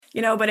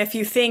But if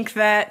you think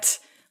that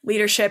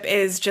leadership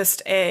is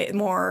just a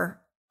more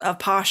of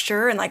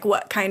posture and like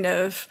what kind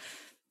of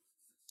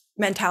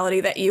mentality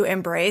that you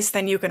embrace,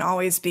 then you can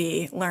always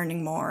be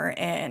learning more.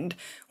 And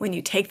when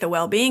you take the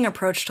well-being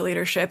approach to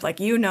leadership, like,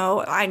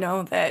 I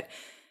know that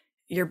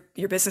your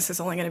business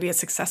is only going to be as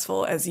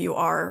successful as you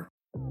are.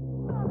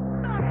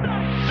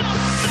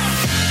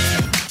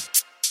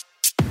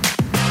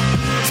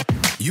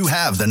 You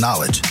have the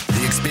knowledge,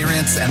 the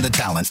experience, and the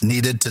talent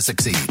needed to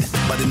succeed.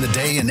 But in the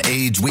day and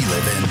age we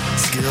live in,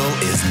 skill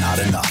is not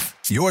enough.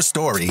 Your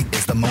story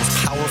is the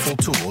most powerful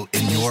tool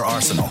in your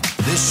arsenal.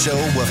 This show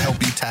will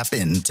help you tap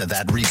into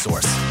that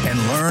resource and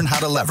learn how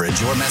to leverage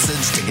your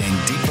message to gain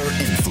deeper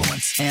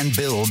influence and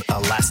build a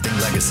lasting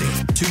legacy.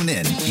 Tune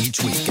in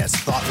each week as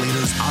thought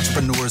leaders,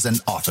 entrepreneurs,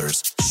 and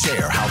authors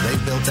share how they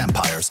built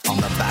empires on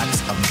the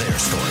backs of their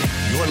story.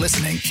 You're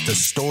listening to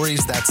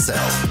Stories That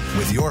Sell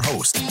with your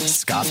host,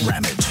 Scott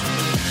Ramage.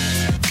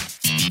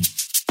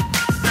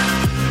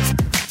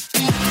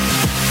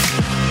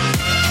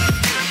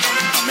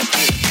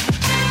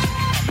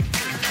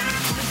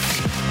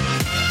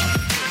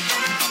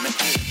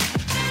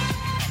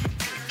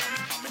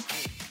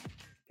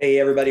 Hey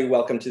everybody,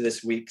 welcome to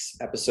this week's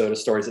episode of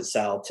Stories That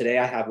Sell. Today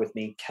I have with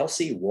me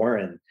Kelsey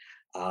Warren,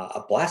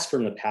 a blast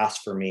from the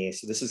past for me.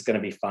 So this is going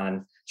to be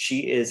fun.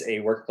 She is a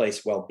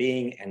workplace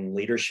well-being and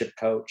leadership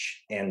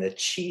coach and the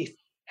chief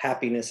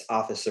happiness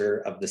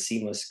officer of the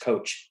Seamless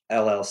Coach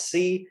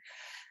LLC.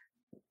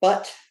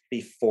 But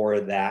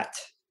before that,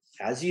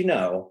 as you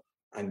know,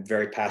 I'm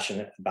very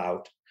passionate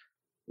about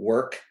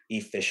work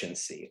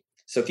efficiency.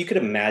 So if you could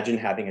imagine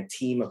having a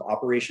team of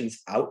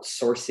operations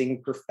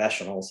outsourcing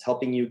professionals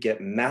helping you get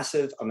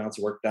massive amounts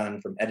of work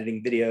done, from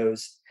editing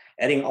videos,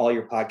 editing all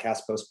your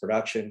podcast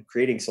post-production,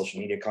 creating social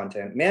media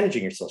content,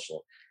 managing your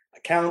social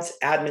accounts,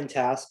 admin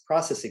tasks,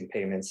 processing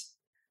payments,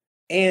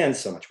 and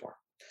so much more.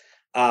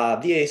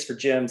 VAs for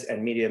Gyms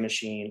and Media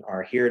Machine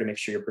are here to make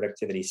sure your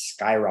productivity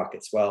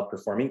skyrockets while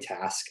performing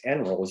tasks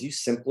and roles you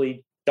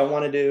simply don't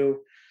want to do,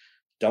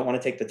 don't want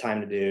to take the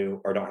time to do,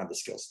 or don't have the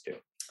skills to do.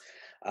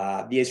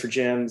 VAs for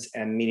Gyms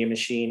and Media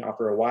Machine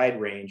offer a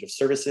wide range of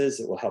services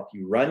that will help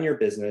you run your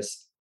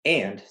business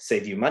and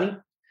save you money.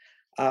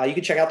 You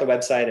can check out the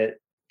website at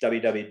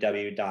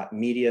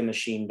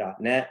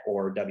www.mediamachine.net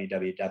or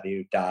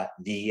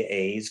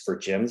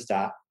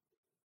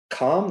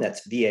www.vasforgyms.com.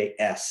 That's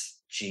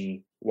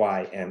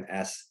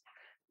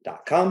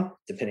VASGYMS.com,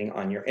 depending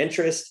on your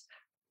interest.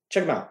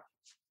 Check them out.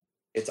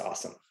 It's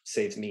awesome.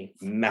 Saves me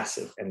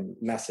massive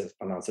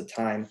amounts of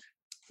time.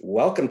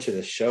 Welcome to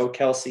the show,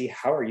 Kelsey.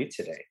 How are you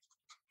today?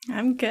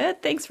 I'm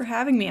good. Thanks for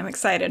having me. I'm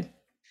excited.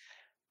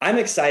 I'm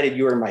excited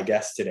you were my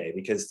guest today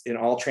because, in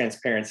all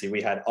transparency,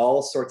 we had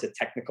all sorts of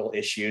technical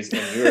issues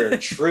and you're a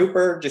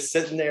trooper just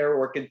sitting there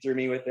working through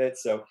me with it.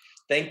 So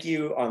thank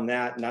you on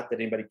that. Not that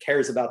anybody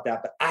cares about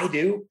that, but I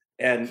do.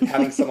 And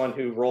having someone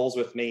who rolls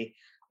with me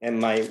and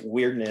my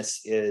weirdness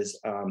is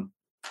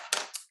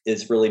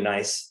really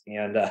nice.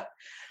 And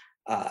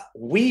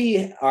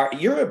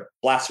you're a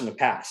blast from the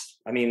past.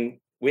 I mean,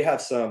 we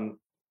have some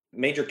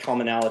major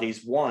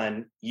commonalities.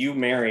 One, you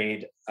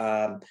married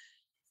a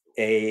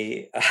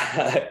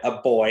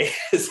boy,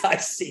 as I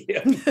see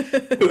him,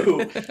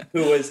 who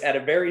was at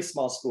a very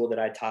small school that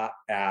I taught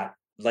at.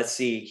 Let's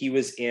see, he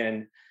was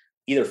in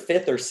either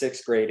 5th or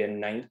 6th grade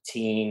in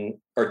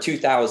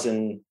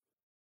 2000.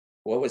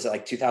 What was it,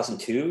 like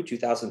 2002,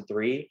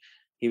 2003?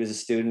 He was a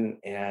student,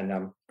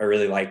 and I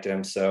really liked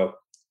him. So.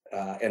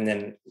 And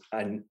then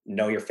I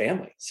know your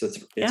family. So it's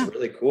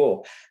really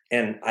cool.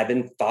 And I've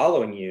been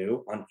following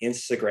you on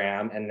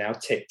Instagram and now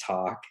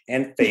TikTok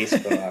and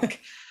Facebook,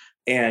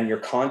 and your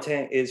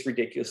content is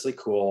ridiculously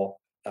cool.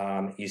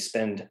 You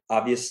spend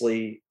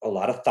obviously a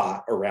lot of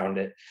thought around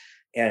it,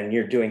 and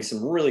you're doing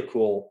some really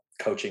cool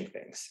coaching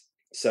things.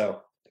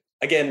 So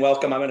again,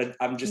 welcome.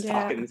 I'm just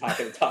talking.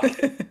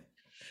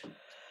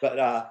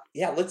 But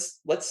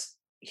let's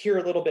hear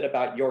a little bit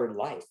about your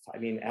life. I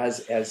mean,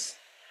 as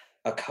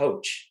a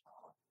coach.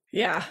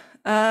 Yeah.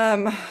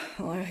 Well,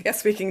 I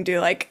guess we can do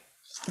like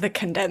the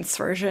condensed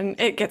version.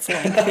 It gets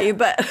lengthy,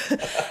 but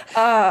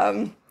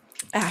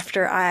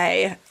after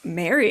I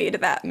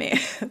married that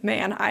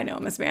man, I know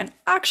him as man,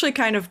 actually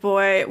kind of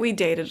boy, we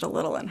dated a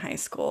little in high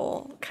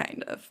school,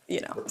 kind of,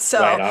 so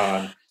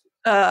right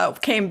on.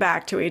 Came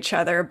back to each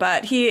other,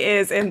 but he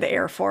is in the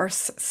Air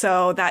Force.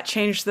 So that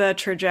changed the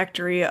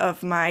trajectory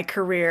of my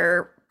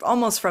career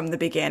almost from the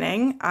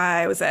beginning.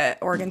 I was at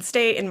Oregon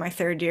State in my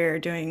 3rd year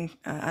doing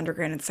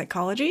undergrad in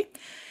psychology,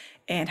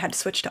 and had to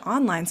switch to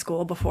online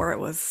school before it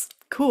was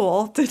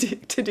cool to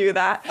do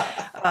that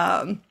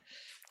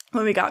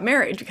when we got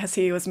married, because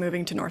he was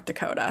moving to North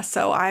Dakota.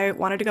 So I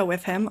wanted to go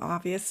with him,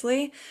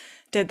 obviously.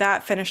 Did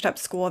that, finished up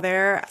school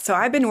there. So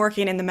I've been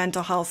working in the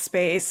mental health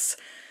space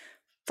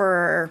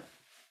for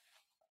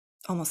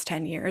almost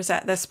 10 years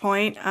at this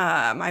point.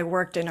 I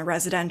worked in a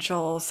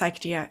residential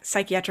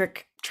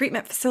psychiatric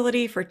treatment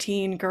facility for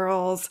teen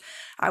girls.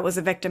 I was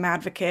a victim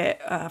advocate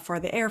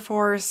for the Air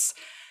Force.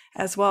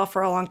 as well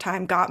for a long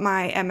time, got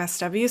my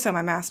MSW, so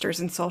my master's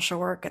in social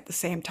work at the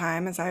same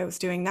time as I was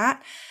doing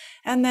that.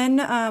 And then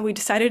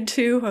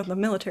the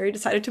military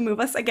decided to move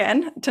us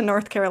again to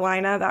North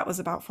Carolina. That was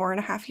about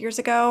 4.5 years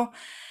ago.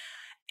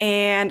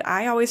 And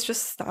I always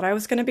just thought I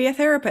was going to be a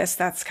therapist.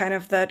 That's kind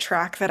of the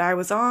track that I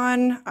was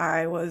on.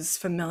 I was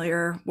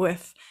familiar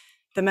with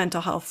the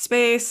mental health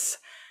space.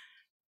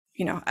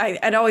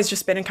 I'd always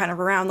just been in kind of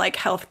around like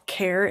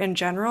healthcare in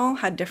general,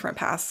 had different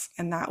paths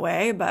in that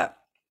way. But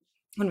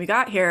when we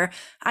got here,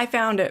 I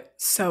found it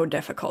so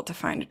difficult to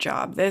find a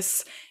job.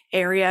 This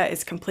area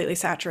is completely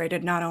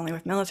saturated, not only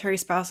with military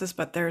spouses,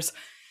 but there's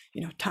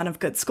a ton of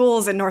good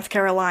schools in North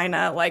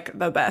Carolina, like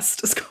the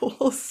best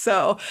schools.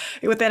 So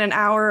within an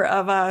hour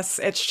of us,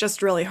 it's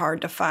just really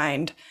hard to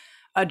find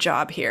a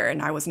job here.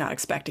 And I was not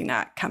expecting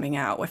that coming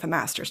out with a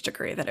master's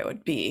degree, that it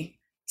would be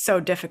so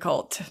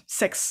difficult,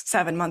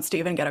 6-7 months to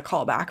even get a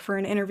call back for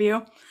an interview.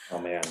 Oh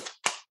man.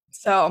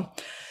 So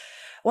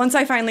once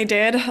I finally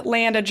did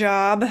land a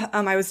job,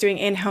 I was doing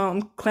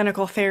in-home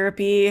clinical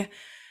therapy.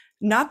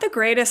 Not the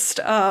greatest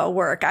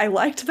work. I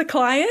liked the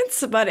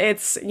clients, but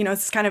it's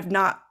kind of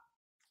not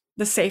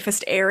the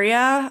safest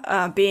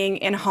area. Being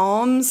in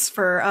homes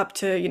for up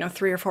to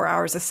 3 or 4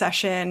 hours a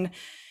session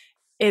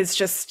is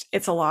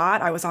it's a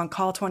lot. I was on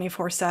call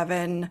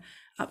 24/7.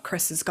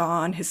 Chris is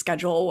gone. His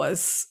schedule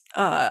was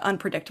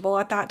unpredictable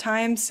at that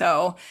time.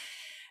 So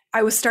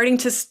I was starting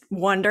to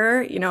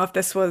wonder, if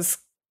this was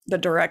the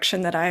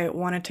direction that I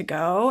wanted to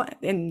go.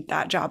 In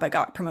that job, I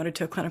got promoted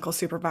to a clinical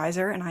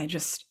supervisor, and I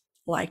just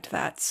liked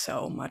that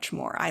so much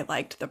more. I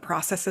liked the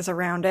processes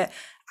around it.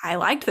 I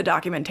liked the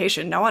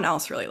documentation. No one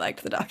else really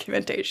liked the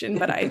documentation,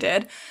 but I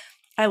did.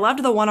 I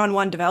loved the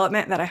one-on-one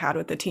development that I had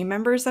with the team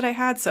members that I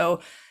had.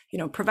 So,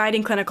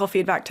 providing clinical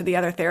feedback to the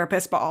other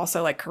therapists, but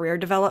also like career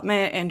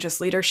development and just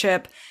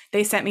leadership.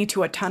 They sent me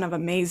to a ton of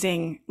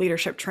amazing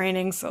leadership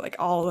trainings. So like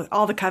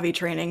all the Covey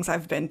trainings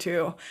I've been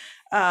to,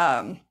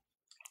 and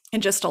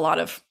just a lot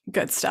of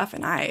good stuff.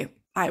 And I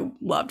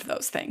loved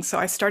those things. So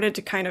I started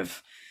to kind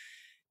of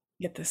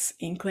get this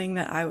inkling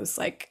that I was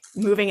like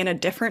moving in a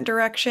different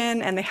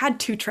direction. And they had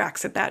 2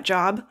 tracks at that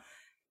job.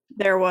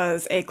 There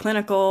was a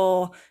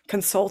clinical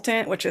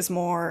consultant, which is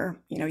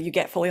more, you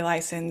get fully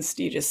licensed,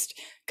 you just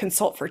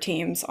consult for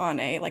teams on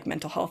a like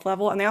mental health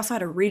level. And they also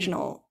had a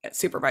regional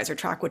supervisor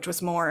track, which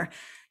was more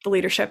the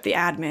leadership, the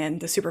admin,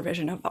 the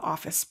supervision of the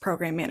office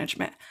program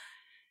management.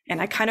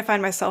 And I kind of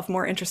find myself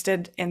more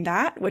interested in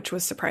that, which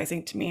was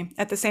surprising to me.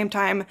 At the same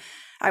time,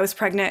 I was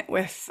pregnant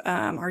with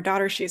our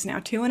daughter. She's now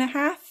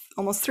 2.5,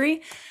 almost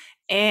 3.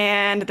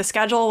 And the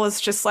schedule was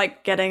just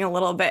like getting a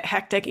little bit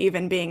hectic,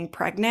 even being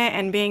pregnant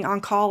and being on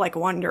call, like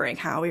wondering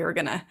how we were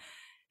going to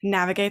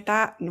navigate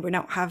that. And we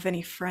don't have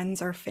any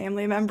friends or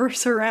family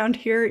members around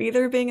here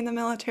either, being in the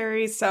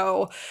military.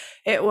 So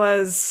it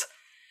was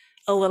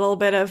a little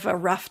bit of a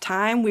rough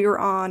time. We were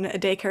on a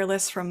daycare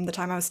list from the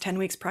time I was 10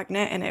 weeks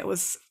pregnant, and it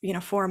was,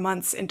 4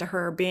 months into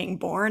her being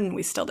born, and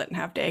we still didn't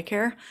have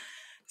daycare.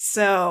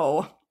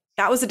 So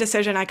that was a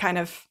decision I kind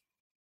of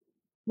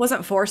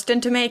wasn't forced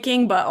into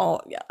making,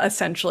 but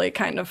essentially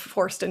kind of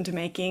forced into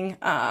making.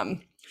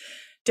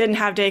 Didn't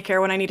have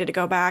daycare when I needed to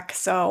go back.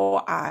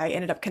 So I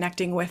ended up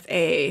connecting with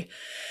a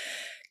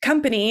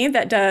company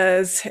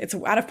it's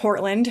out of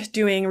Portland,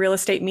 doing real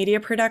estate media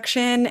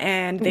production,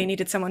 and they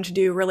needed someone to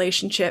do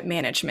relationship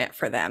management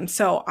for them.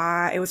 So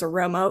it was a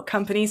remote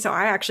company. So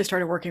I actually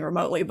started working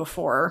remotely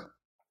before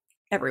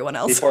everyone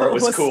else. Before it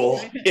was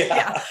cool.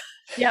 Yeah.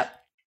 Yep.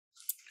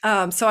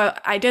 So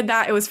I did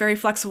that. It was very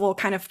flexible,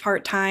 kind of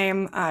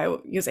part-time. I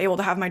was able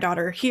to have my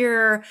daughter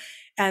here.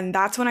 And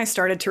that's when I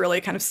started to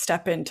really kind of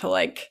step into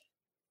like,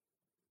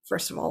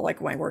 first of all, like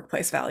my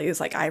workplace values.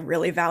 Like I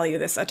really value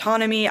this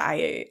autonomy.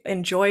 I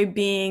enjoy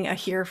being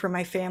here for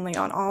my family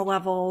on all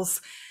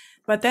levels.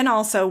 But then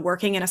also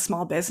working in a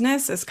small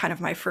business is kind of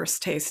my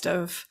first taste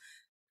of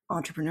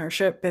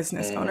entrepreneurship,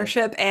 business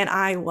ownership. And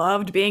I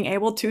loved being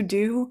able to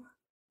do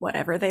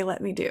whatever they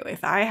let me do.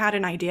 If I had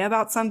an idea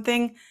about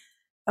something,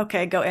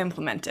 okay, go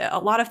implement it. A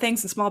lot of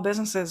things in small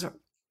businesses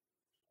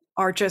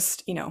are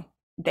just,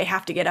 they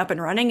have to get up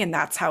and running, and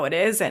that's how it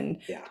is.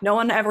 And no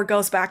one ever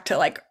goes back to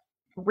like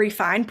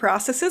refine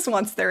processes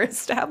once they're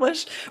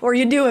established, or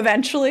you do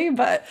eventually,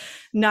 but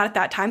not at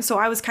that time. So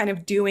I was kind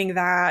of doing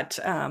that.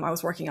 I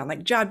was working on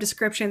like job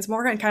descriptions,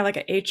 more kind of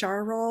like an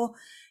HR role.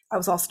 I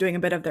was also doing a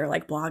bit of their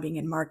like blogging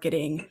and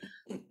marketing,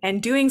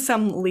 and doing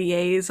some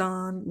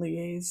liaising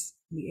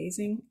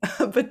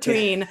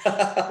between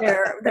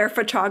their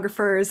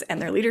photographers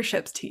and their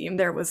leadership team.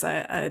 There was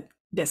a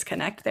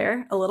disconnect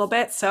there a little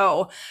bit.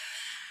 So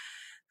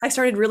I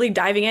started really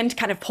diving into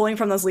kind of pulling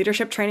from those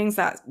leadership trainings,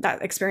 that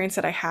experience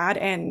that I had,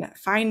 and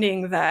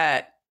finding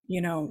that,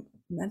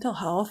 mental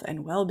health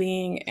and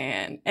well-being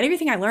and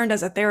everything I learned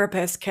as a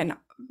therapist can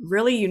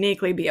really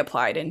uniquely be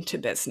applied into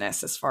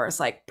business, as far as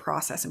like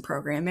process and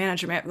program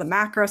management, the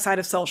macro side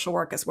of social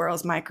work, as well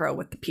as micro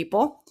with the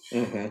people.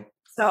 Mm-hmm.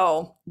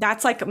 So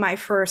that's like my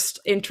first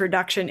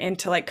introduction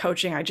into like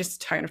coaching. I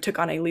just kind of took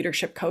on a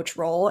leadership coach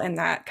role in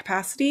that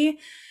capacity.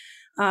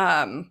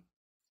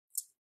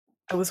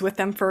 I was with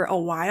them for a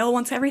while.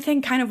 Once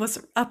everything kind of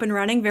was up and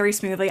running very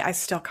smoothly, I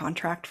still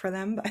contract for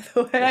them, by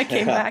the way. I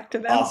came back to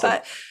them, Awesome.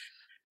 but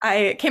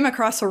I came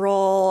across a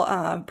role,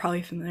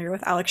 probably familiar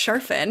with Alex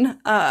Sharfin,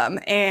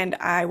 and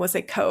I was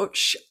a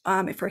coach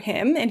for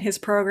him in his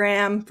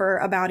program for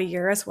about a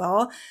year as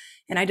well.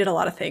 And I did a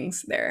lot of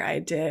things there. I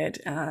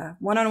did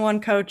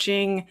one-on-one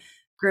coaching,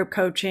 group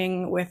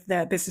coaching with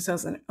the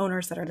business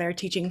owners that are there,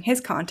 teaching his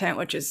content,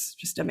 which is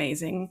just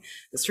amazing.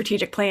 The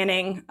strategic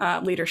planning,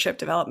 leadership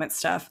development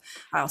stuff.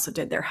 I also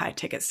did their high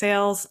ticket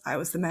sales. I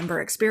was the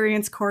member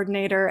experience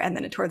coordinator. And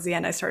then towards the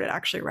end, I started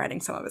actually writing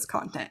some of his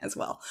content as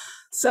well.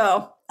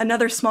 So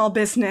another small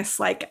business,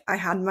 like I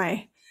had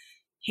my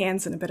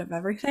hands in a bit of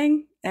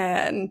everything.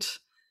 And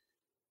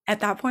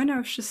at that point, I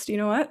was just, you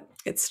know what?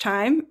 It's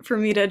time for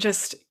me to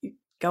just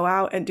go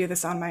out and do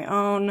this on my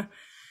own.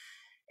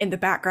 In the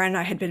background,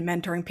 I had been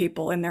mentoring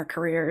people in their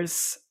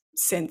careers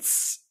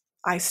since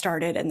I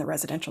started in the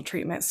residential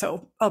treatment.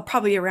 So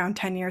probably around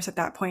 10 years at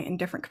that point in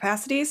different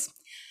capacities.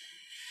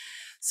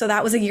 So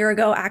that was a year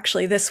ago,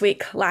 actually, this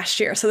week, last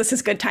year. So this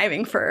is good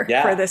timing for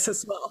this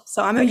as well.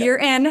 So I'm a year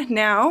in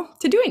now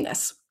to doing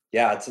this.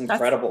 Yeah, it's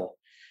incredible.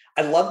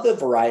 I love the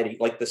variety,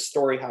 like the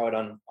story, how it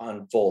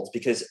unfolds,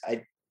 because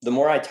the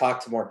more I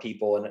talk to more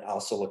people, and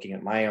also looking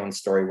at my own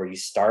story, where you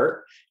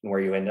start and where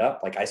you end up.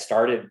 Like I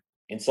started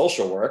in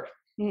social work,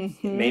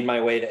 made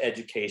my way to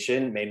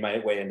education, made my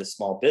way into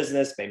small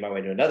business, made my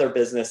way to another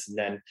business. And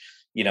then,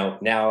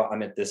 now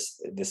I'm at this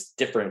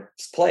different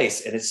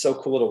place, and it's so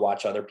cool to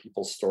watch other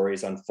people's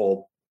stories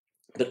unfold.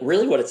 But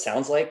really what it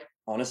sounds like,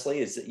 honestly,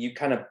 is that you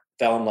kind of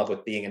fell in love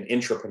with being an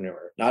intrapreneur,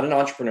 not an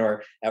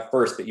entrepreneur at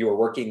first, but you were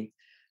working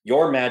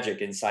your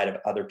magic inside of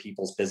other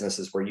people's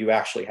businesses where you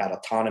actually had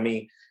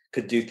autonomy,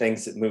 could do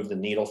things that move the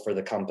needle for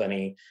the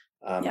company,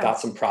 got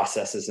some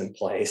processes in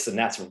place. And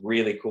that's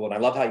really cool. And I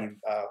love how you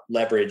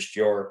leveraged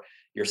your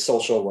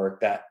social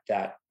work,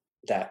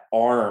 that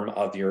arm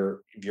of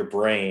your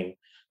brain,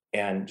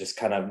 and just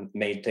kind of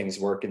made things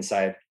work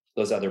inside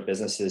those other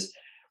businesses.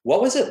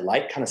 What was it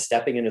like kind of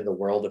stepping into the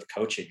world of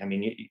coaching? I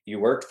mean, you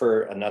worked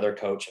for another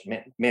coach.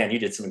 Man, you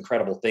did some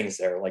incredible things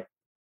there. Like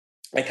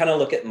I kind of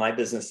look at my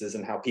businesses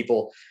and how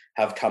people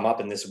have come up,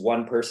 and this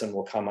one person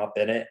will come up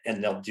in it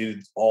and they'll do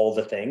all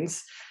the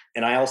things.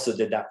 And I also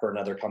did that for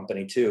another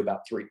company too,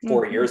 about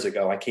 3-4 years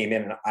ago. I came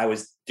in and I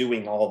was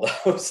doing all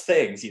those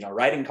things,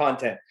 writing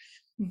content,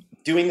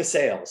 doing the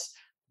sales,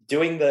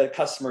 doing the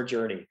customer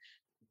journey,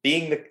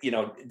 being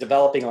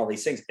developing all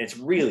these things. It's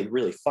really,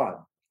 really fun.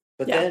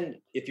 But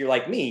then if you're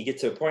like me, you get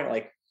to a point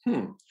like,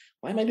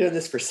 why am I doing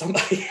this for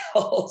somebody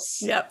else?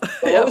 Yep.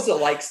 So what was it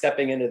like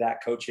stepping into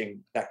that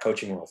coaching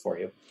role for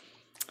you?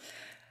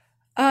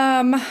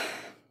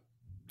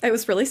 It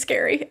was really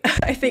scary.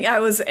 I think I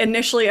was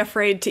initially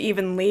afraid to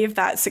even leave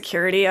that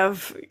security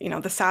of,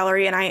 the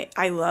salary. And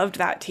I loved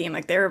that team.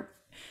 Like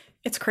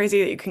it's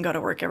crazy that you can go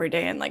to work every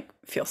day and like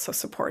feel so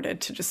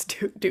supported to just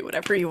do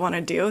whatever you want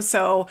to do.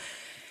 So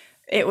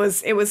it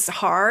was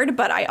hard,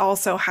 but I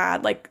also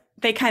had like,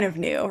 they kind of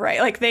knew, right?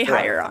 Like they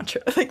hire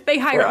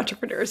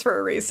entrepreneurs for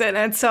a reason.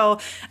 And so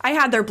I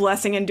had their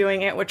blessing in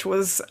doing it, which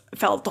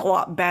felt a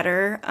lot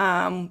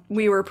better.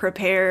 We were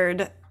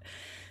prepared,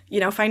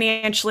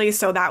 financially.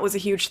 So that was a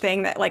huge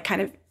thing that like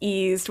kind of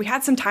eased. We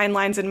had some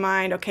timelines in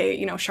mind.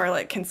 Okay,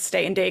 Charlotte can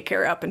stay in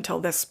daycare up until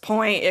this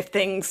point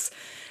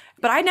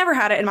but I never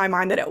had it in my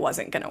mind that it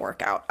wasn't going to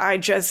work out. I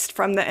just,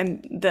 from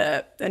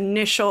the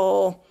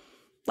initial,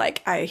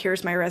 like,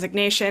 here's my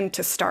resignation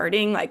to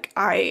starting, like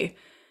I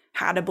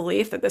had a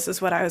belief that this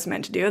is what I was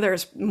meant to do.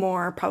 There's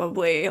more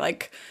probably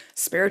like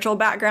spiritual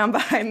background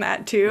behind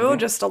that too.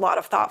 Just a lot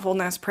of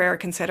thoughtfulness, prayer,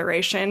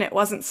 consideration. It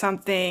wasn't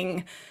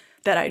something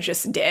that I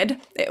just did.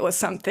 It was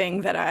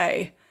something that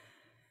I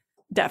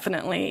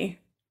definitely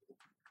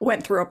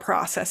went through a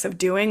process of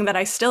doing that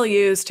I still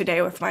use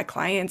today with my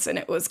clients. And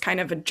it was kind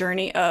of a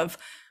journey of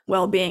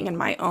well-being in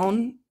my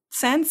own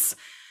sense.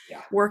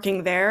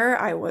 Working there,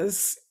 I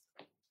was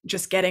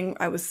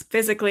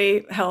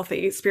physically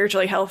healthy,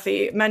 spiritually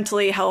healthy,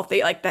 mentally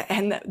healthy, like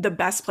the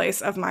best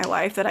place of my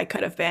life that I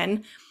could have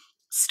been.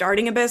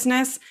 Starting a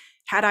business,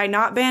 had I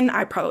not been,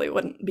 I probably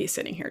wouldn't be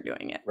sitting here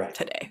doing it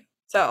today.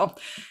 So,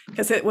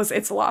 because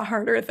it's a lot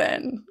harder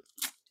than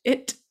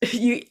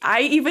being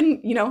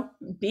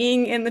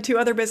in the two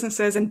other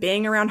businesses and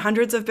being around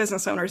hundreds of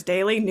business owners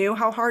daily, knew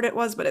how hard it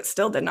was, but it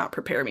still did not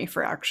prepare me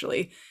for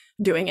actually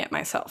doing it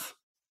myself.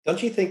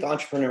 Don't you think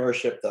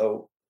entrepreneurship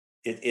though,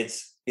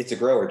 it's a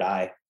grow or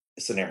die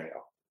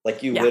scenario?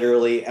 Like you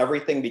literally,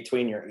 everything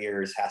between your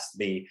ears has to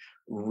be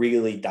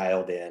really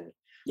dialed in.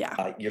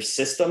 Your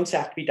systems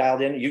have to be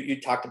dialed in.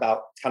 You talked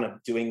about kind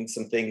of doing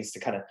some things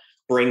to kind of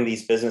bring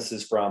these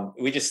businesses from,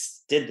 we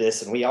just did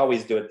this and we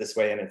always do it this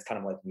way, and it's kind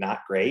of like not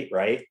great,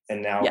 right?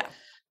 And now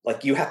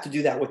like you have to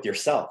do that with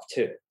yourself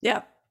too.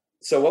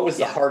 So what was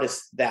the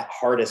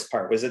hardest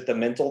part? Was it the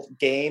mental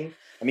game?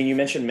 I mean, you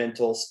mentioned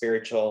mental,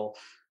 spiritual,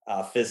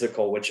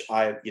 physical, which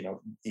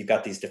you've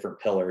got these different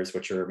pillars,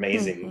 which are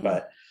amazing,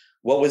 but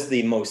what was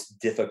the most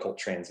difficult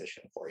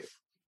transition for you?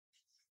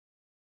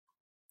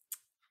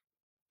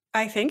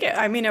 I think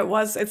I mean,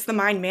 it's the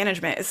mind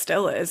management. It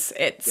still is.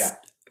 It's Yeah.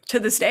 to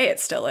this day, it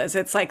still is.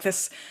 It's like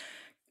this,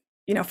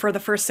 for the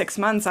first 6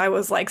 months, I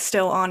was like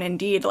still on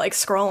Indeed, like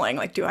scrolling,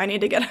 like, do I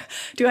need to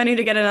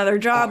get another Oh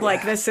job?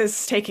 Like, yeah. this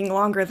is taking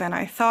longer than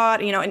I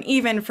thought, and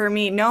even for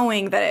me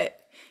knowing that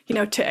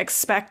to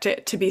expect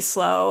it to be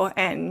slow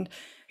and,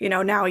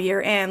 now a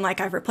year in,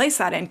 like I've replaced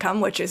that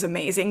income, which is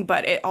amazing,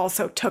 but it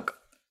also took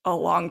a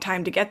long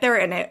time to get there.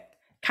 And it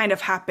kind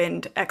of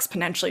happened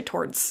exponentially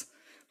towards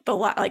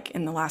like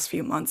in the last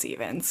few months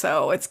even.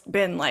 So it's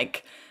been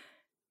like,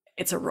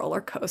 it's a roller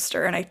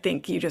coaster. And I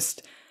think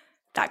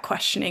that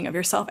questioning of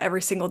yourself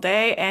every single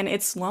day. And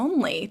it's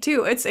lonely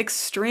too. It's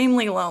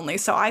extremely lonely.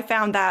 So I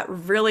found that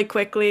really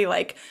quickly,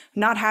 like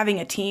not having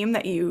a team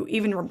that you,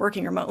 even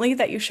working remotely,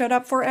 that you showed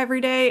up for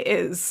every day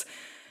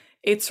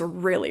it's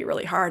really,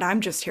 really hard.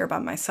 I'm just here by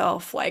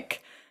myself,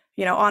 like,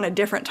 on a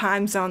different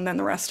time zone than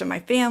the rest of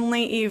my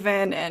family,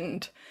 even.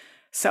 And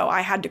so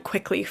I had to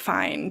quickly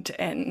find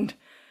and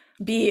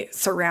be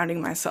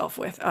surrounding myself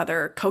with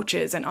other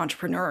coaches and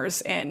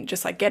entrepreneurs and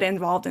just like get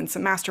involved in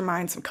some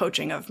masterminds, some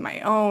coaching of my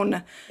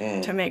own to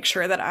Mm. make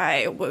sure that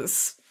I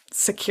was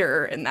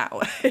secure in that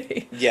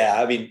way.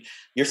 Yeah, I mean,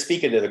 you're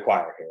speaking to the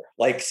choir here.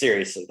 Like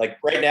seriously, like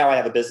right now, I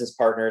have a business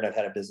partner, and I've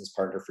had a business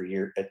partner for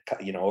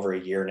over a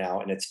year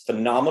now, and it's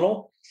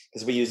phenomenal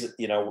because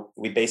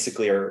we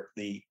basically are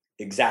the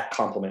exact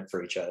complement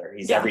for each other.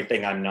 He's Yeah.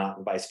 everything I'm not,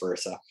 and vice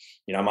versa.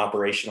 I'm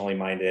operationally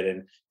minded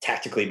and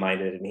tactically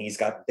minded, and he's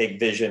got big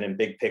vision and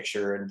big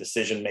picture and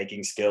decision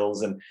making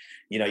skills. And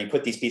you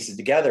put these pieces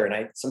together, and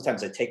I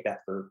take that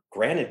for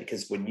granted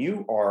because when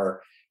you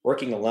are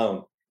working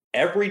alone,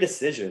 every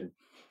decision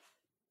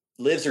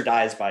lives or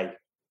dies by you.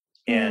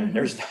 And Hmm.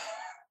 there's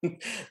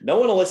no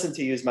one will listen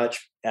to you as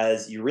much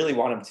as you really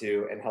want them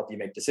to and help you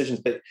make decisions.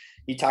 But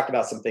you talked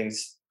about some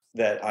things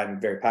that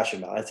I'm very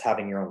passionate about. It's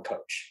having your own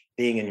coach,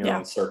 being in your Yeah.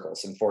 own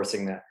circles,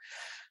 enforcing that.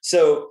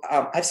 So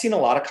I've seen a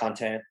lot of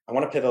content. I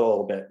want to pivot a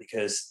little bit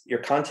because your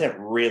content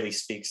really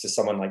speaks to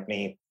someone like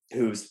me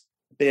who's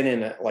been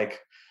in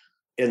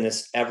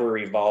this ever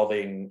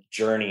evolving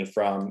journey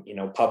from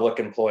public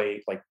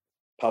employee,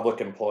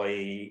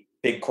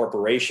 big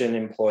corporation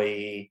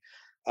employee,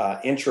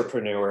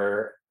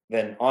 entrepreneur,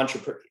 then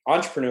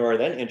entrepreneur,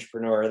 then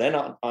entrepreneur,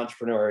 then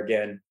entrepreneur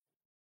again,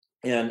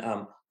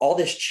 and all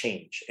this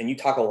change. And you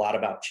talk a lot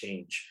about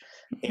change,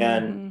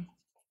 and Hmm.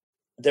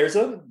 there's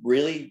a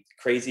really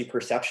crazy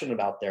perception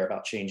about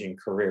changing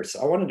careers.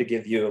 So I wanted to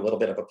give you a little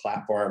bit of a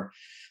platform,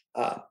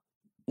 uh,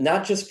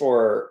 not just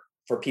for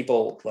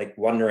people like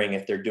wondering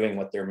if they're doing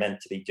what they're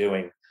meant to be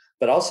doing,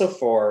 but also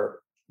for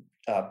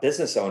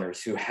business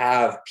owners who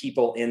have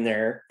people in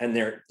there, and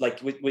they're like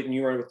when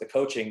you were with the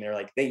coaching, they're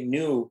like they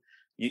knew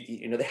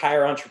they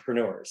hire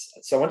entrepreneurs.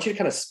 So I want you to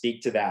kind of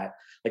speak to that.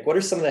 Like, what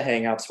are some of the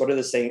hangups? What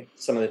are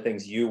some of the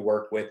things you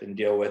work with and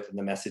deal with, and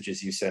the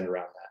messages you send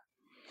around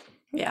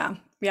Yeah.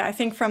 Yeah. I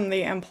think from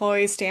the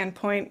employee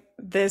standpoint,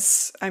 the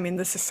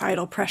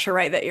societal pressure,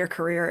 right, that your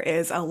career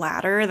is a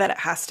ladder, that it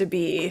has to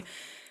be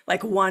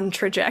like one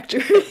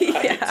trajectory. that?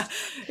 Right. Yeah.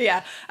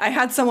 Yeah. I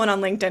had someone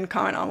on LinkedIn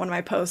comment on one of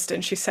my posts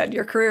and she said,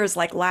 your career is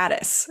like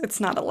lattice. It's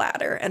not a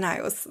ladder. And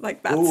I was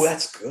like, Ooh,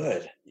 that's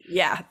good.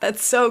 yeah,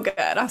 that's so good.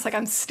 I was like,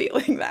 I'm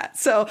stealing that.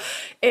 So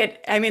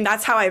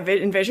that's how I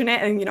envision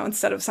it. And,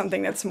 instead of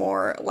something that's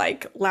more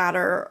like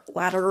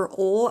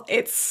lateral,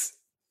 it's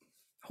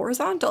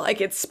horizontal.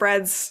 Like it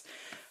spreads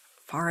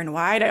far and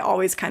wide. I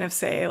always kind of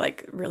say,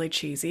 like, really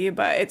cheesy,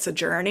 but it's a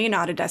journey,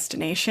 not a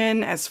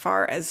destination as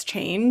far as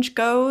change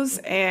goes.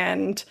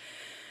 And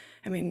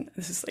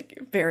this is like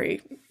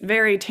very,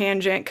 very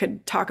tangent,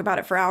 could talk about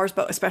it for hours,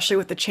 but especially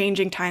with the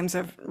changing times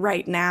of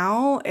right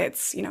now,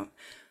 it's,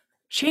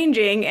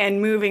 changing and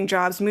moving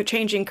jobs,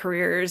 changing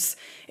careers.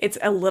 It's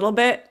a little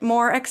bit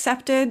more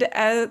accepted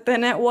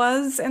than it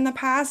was in the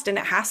past, and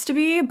it has to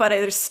be, but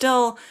there's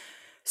still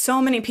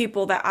so many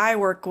people that I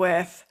work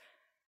with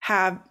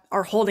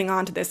are holding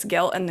on to this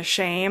guilt and the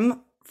shame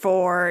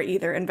for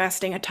either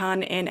investing a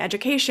ton in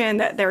education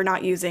that they're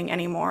not using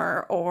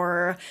anymore,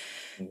 or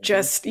Mhm.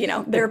 just,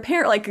 their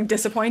parent, like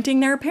disappointing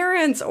their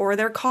parents or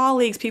their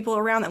colleagues, people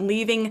around them,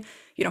 leaving,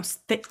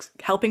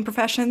 helping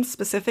professions,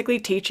 specifically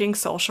teaching,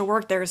 social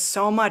work. There's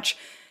so much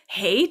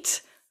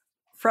hate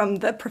from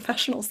the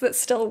professionals that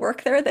still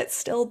work there that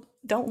still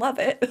don't love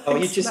it. Oh,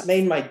 Like, you so just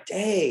made my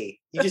day.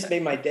 You just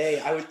made my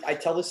day. I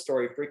tell this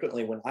story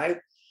frequently when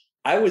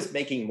I was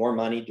making more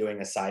money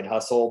doing a side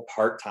hustle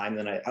part time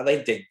than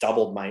they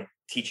doubled my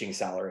teaching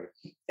salary.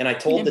 And I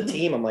told the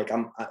team, I'm like,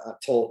 I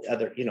told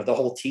other, the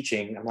whole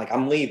teaching, I'm like,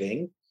 I'm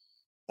leaving.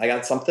 I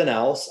got something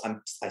else.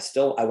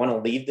 I want to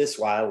leave this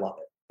while I love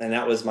it. And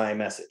that was my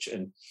message.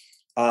 And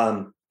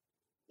um,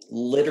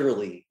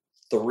 literally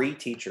 3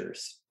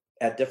 teachers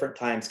at different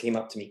times came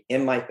up to me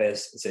in my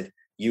face and said,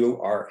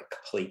 "You are a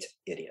complete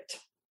idiot.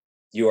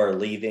 You are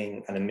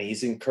leaving an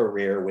amazing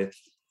career with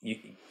you.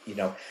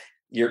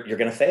 You're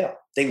going to fail."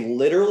 They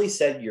literally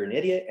said, "You're an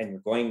idiot and you're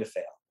going to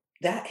fail."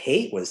 That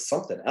hate was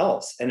something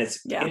else. And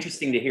it's yeah.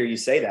 interesting to hear you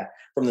say that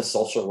from the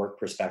social work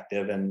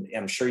perspective. And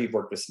I'm sure you've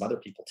worked with some other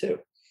people too.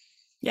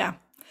 Yeah.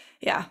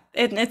 Yeah,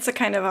 it's a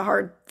kind of a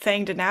hard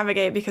thing to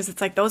navigate because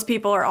it's like those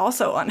people are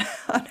also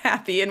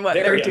unhappy in what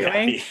they're Very doing.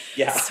 unhappy.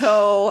 Yeah.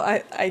 So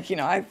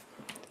I'm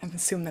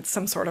assuming that's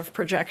some sort of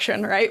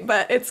projection, right?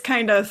 But it's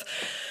kind of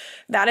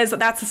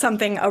that's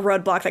something, a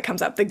roadblock that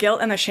comes up, the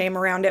guilt and the shame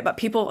around it. But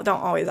people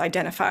don't always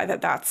identify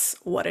that that's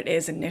what it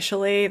is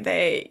initially.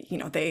 They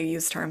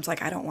use terms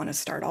like, I don't want to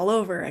start all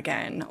over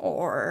again,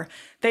 or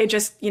they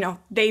just,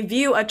 they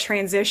view a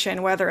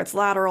transition, whether it's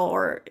lateral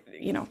or,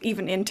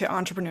 even into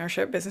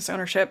entrepreneurship, business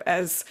ownership,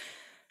 as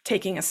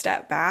taking a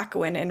step back,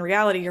 when in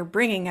reality, you're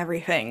bringing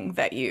everything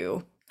that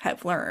you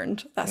have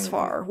learned thus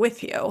far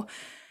with you.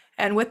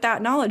 And with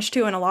that knowledge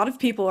too, and a lot of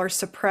people are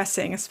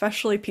suppressing,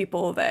 especially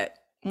people that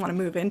want to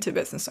move into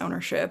business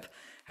ownership.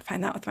 I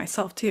find that with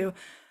myself too.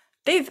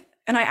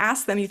 And I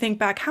ask them, you think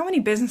back, how many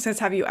businesses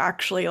have you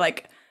actually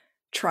like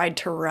tried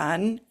to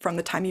run from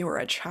the time you were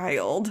a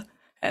child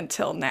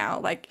until now?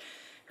 Like,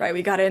 right,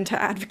 we got into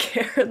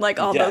Advocare and like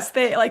all those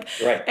things. Like,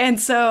 right. And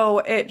so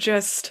it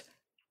just,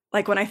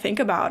 like, when I think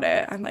about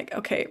it, I'm like,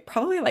 okay,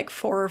 probably like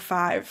 4 or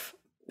 5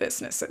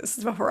 businesses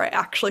before I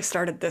actually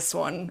started this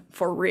one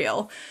for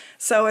real.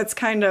 So it's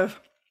kind of,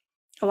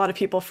 a lot of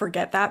people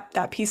forget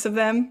that piece of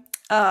them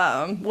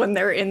when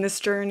they're in this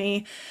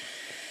journey.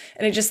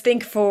 And I just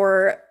think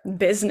for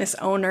business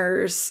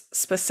owners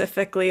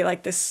specifically,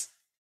 like this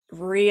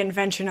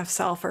reinvention of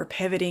self or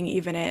pivoting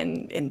even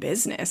in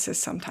business is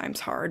sometimes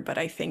hard, but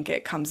I think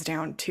it comes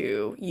down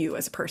to you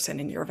as a person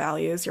and your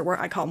values,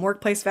 I call them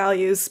workplace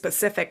values,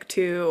 specific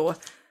to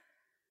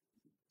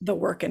the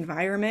work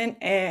environment,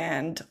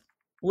 and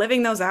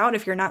living those out.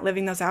 If you're not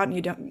living those out and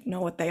you don't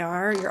know what they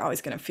are, you're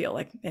always going to feel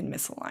like in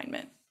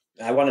misalignment.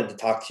 I wanted to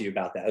talk to you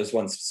about that. It was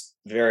one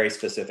very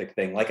specific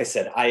thing. Like I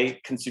said, I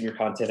consume your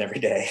content every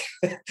day.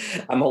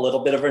 I'm a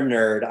little bit of a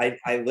nerd.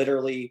 I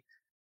literally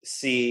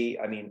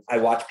I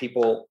watch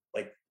people,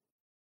 like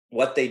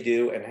what they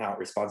do and how it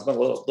responds. I'm a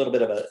little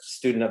bit of a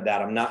student of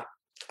that. I'm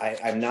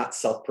not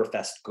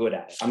self-professed good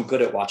at it. I'm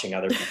good at watching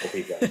other people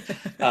be good.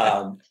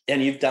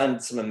 And you've done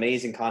some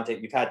amazing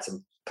content. You've had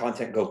some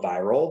content go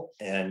viral,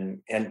 and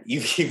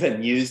you've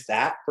even used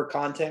that for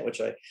content, which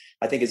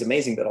I think is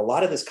amazing. But a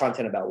lot of this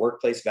content about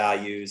workplace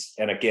values,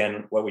 and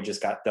again, what we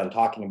just got done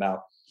talking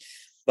about,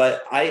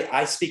 but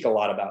I speak a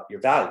lot about your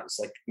values,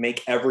 like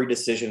make every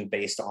decision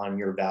based on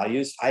your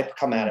values. I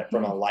come at it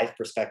from a life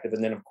perspective.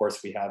 And then of course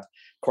we have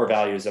core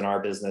values in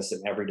our business,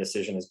 and every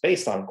decision is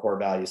based on core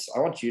values. So I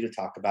want you to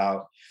talk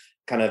about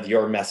kind of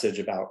your message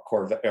about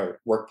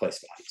workplace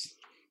values.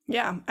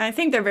 Yeah, I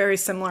think they're very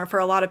similar for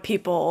a lot of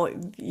people.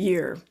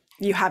 You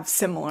have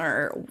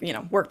similar,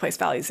 workplace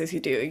values as you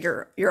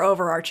do your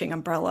overarching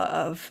umbrella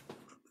of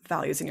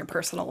values in your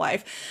personal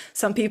life.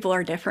 Some people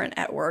are different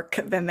at work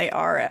than they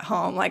are at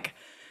home. Like,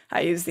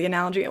 I use the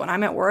analogy, when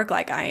I'm at work,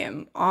 like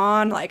I'm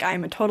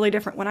a totally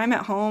different. When I'm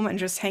at home and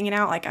just hanging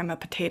out, like I'm a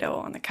potato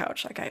on the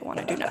couch, like I want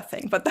to do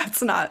nothing. But that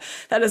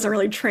doesn't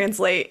really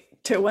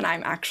translate to when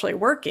I'm actually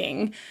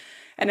working.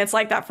 And it's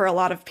like that for a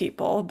lot of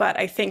people. But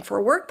I think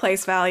for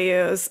workplace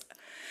values,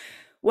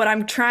 what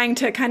I'm trying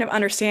to kind of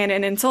understand,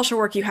 and in social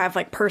work, you have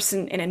like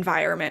person and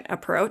environment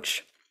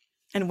approach.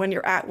 And when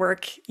you're at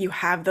work, you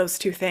have those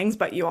two things,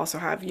 but you also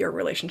have your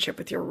relationship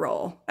with your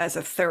role as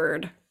a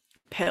third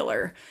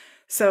pillar.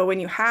 So when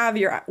you have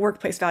your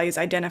workplace values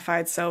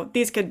identified, so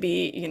these could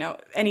be,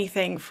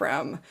 anything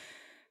from,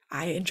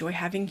 I enjoy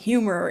having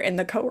humor in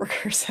the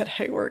coworkers that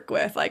I work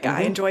with. Like,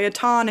 I enjoy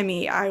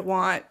autonomy. I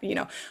want,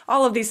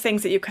 all of these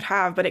things that you could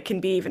have, but it can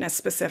be even as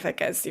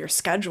specific as your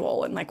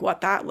schedule and like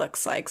what that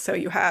looks like. So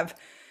you have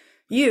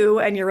you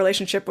and your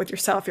relationship with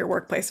yourself, your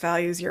workplace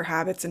values, your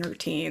habits and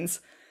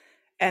routines.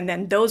 And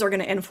then those are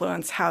going to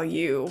influence how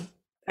you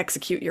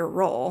execute your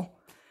role,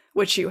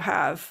 which you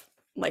have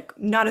like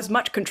not as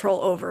much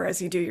control over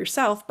as you do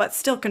yourself, but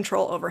still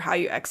control over how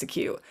you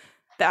execute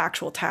the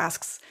actual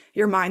tasks,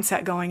 your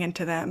mindset going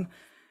into them.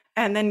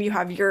 And then you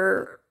have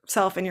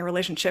yourself and your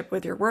relationship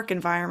with your work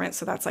environment.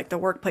 So that's like the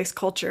workplace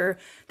culture,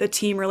 the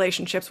team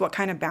relationships, what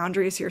kind of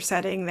boundaries you're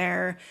setting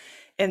there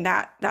in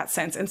that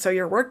sense. And so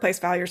your workplace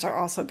values are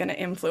also going to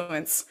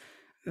influence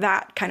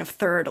that kind of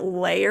third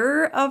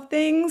layer of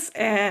things.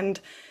 And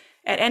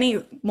at any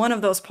one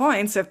of those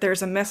points, if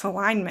there's a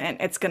misalignment,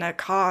 it's going to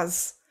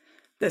cause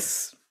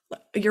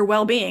your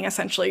well-being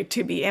essentially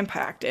to be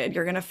impacted.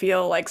 You're going to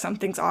feel like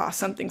something's off,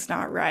 something's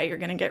not right. You're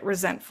going to get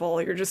resentful.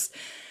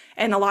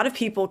 And a lot of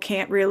people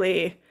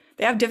they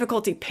have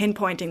difficulty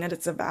pinpointing that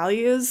it's a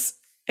values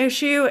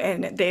issue,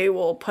 and they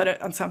will put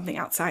it on something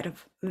outside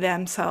of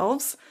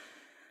themselves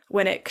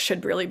when it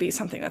should really be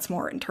something that's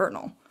more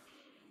internal.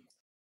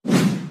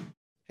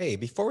 Hey,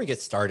 before we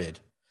get started,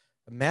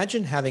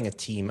 imagine having a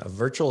team of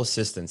virtual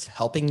assistants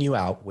helping you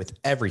out with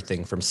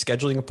everything from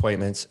scheduling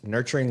appointments,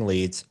 nurturing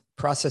leads,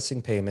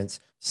 processing payments,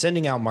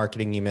 sending out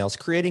marketing emails,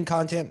 creating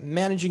content,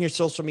 managing your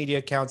social media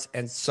accounts,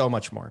 and so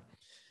much more.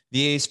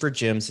 VAs for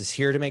Gyms is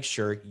here to make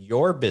sure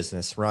your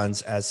business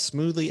runs as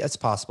smoothly as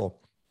possible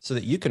so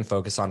that you can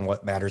focus on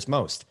what matters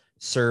most,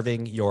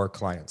 serving your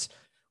clients.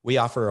 We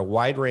offer a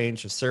wide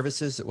range of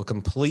services that will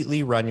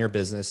completely run your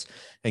business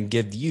and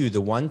give you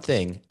the one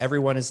thing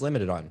everyone is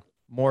limited on: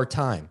 more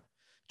time.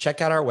 Check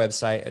out our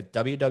website at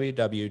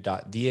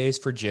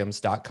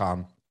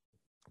www.vasforgyms.com.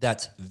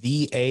 That's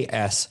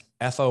VASFOR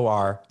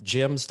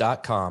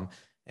gyms.com,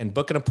 and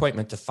book an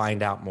appointment to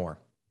find out more.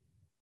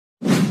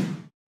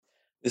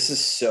 This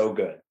is so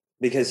good,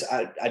 because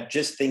I'm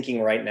just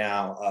thinking right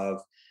now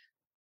of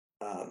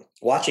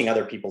watching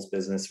other people's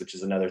business, which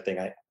is another thing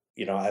I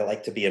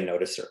like to be a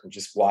noticer and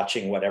just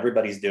watching what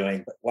everybody's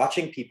doing, but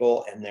watching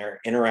people and their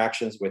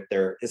interactions with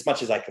as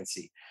much as I can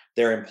see,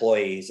 their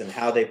employees, and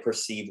how they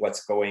perceive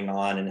what's going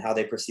on and how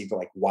they perceive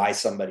like why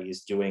somebody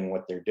is doing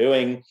what they're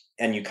doing.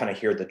 And you kind of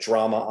hear the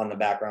drama on the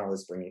background.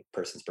 This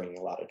person's bringing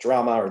a lot of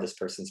drama, or this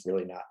person's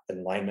really not in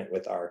alignment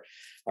with our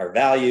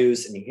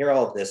values. And you hear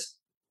all of this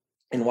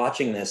and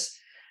watching this.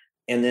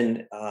 And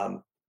then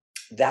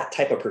that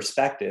type of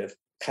perspective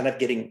kind of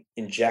getting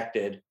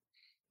injected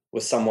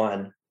with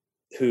someone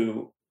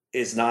who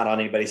is not on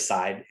anybody's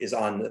side, is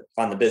on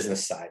the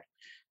business side.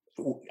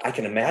 I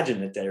can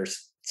imagine that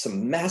there's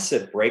some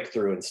massive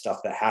breakthrough and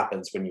stuff that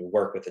happens when you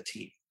work with a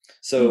team.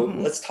 So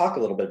let's talk a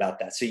little bit about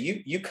that. So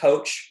you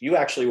coach, you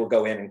actually will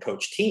go in and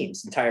coach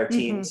teams, entire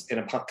teams in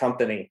a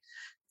company.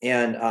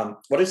 And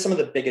what are some of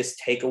the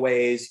biggest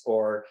takeaways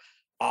or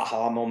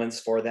aha moments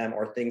for them,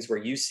 or things where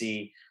you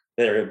see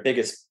that are the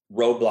biggest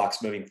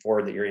roadblocks moving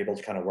forward that you're able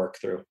to kind of work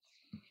through?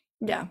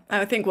 Yeah,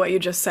 I think what you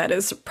just said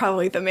is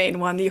probably the main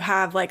one. You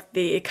have like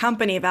the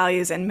company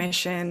values and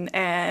mission,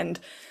 and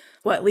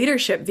what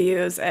leadership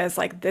views as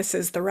like, this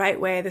is the right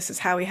way, this is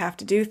how we have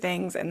to do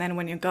things. And then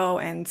when you go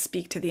and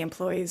speak to the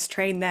employees,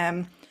 train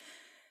them,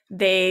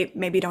 they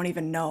maybe don't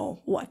even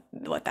know what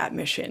that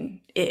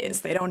mission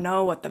is. They don't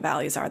know what the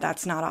values are.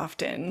 That's not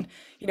often,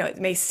 it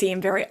may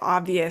seem very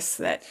obvious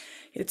that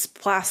it's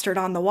plastered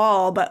on the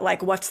wall, but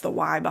like, what's the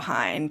why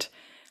behind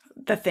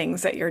the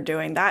things that you're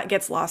doing? That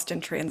gets lost in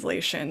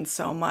translation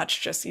so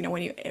much. Just,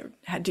 when you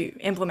had to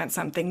implement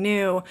something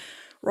new,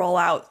 roll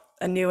out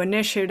a new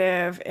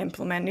initiative,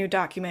 implement new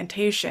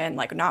documentation,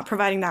 like not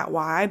providing that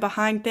why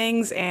behind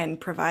things and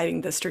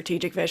providing the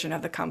strategic vision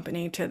of the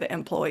company to the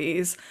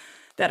employees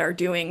that are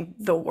doing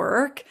the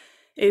work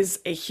is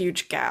a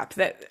huge gap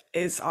that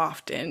is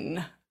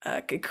often,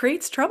 it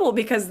creates trouble,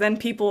 because then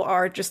people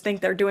are just think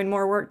they're doing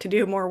more work to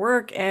do more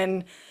work,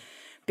 and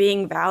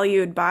being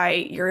valued by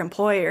your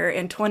employer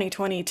in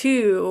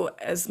 2022,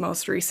 as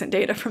most recent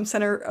data from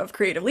Center of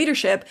Creative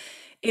Leadership,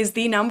 is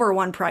the number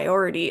one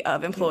priority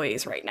of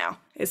employees right now,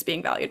 is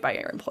being valued by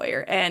your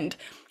employer. And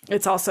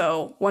it's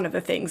also one of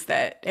the things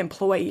that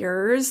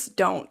employers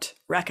don't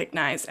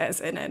recognize as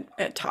a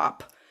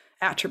top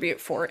attribute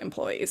for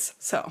employees.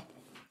 So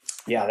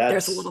yeah,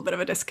 there's a little bit of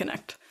a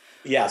disconnect.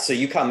 Yeah. So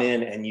you come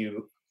in and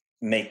you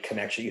make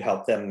connection, you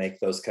help them make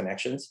those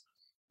connections.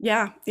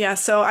 Yeah.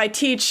 So I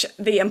teach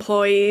the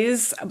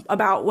employees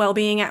about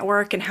well-being at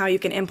work and how you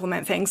can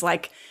implement things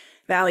like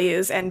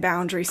values and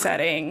boundary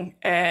setting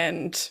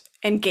and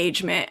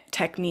engagement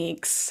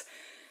techniques,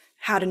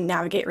 how to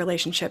navigate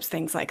relationships,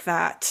 things like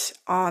that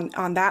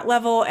on that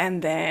level.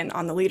 And then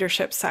on the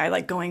leadership side,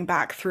 like going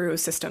back through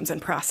systems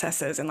and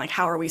processes and like,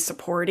 how are we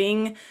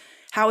supporting?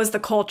 How is the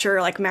culture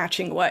like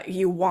matching what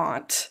you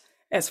want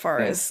as far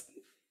as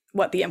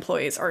what the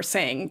employees are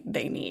saying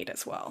they need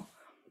as well?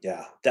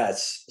 Yeah,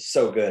 that's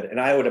so good. And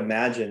I would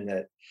imagine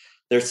that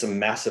there's some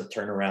massive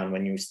turnaround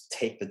when you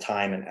take the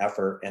time and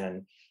effort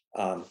and,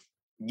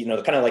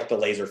 kind of like the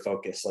laser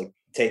focus, like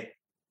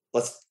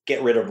let's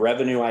get rid of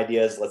revenue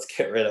ideas. Let's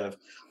get rid of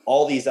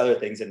all these other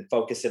things and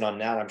focus in on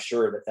that. I'm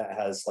sure that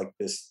has like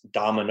this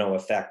domino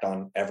effect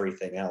on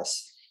everything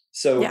else.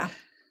 So,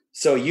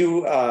 So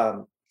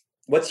you,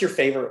 what's your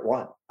favorite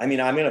one? I mean,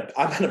 I'm going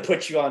to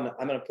put you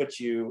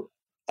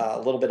a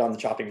little bit on the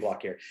chopping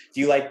block here.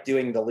 Do you like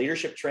doing the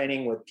leadership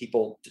training with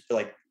people,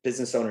 like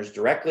business owners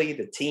directly,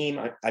 the team?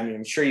 I mean,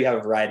 I'm sure you have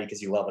a variety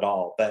because you love it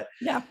all, but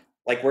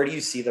like, where do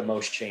you see the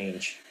most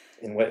change?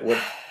 And what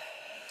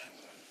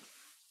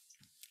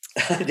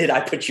did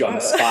I put you on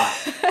the spot?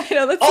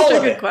 That's such a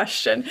good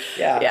question.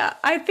 Yeah.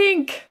 I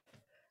think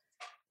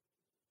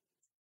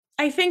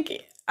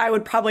I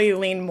would probably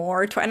lean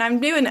more to, and I'm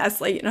doing a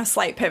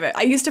slight pivot.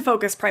 I used to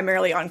focus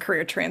primarily on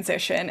career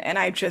transition, and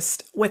I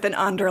just, with an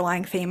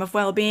underlying theme of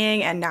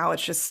well-being, and now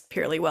it's just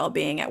purely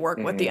well-being at work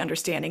with the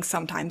understanding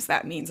sometimes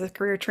that means a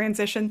career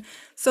transition.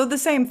 So the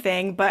same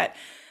thing, but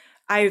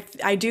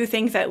I do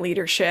think that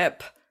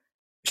leadership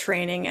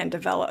training and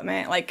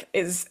development like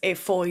is a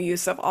full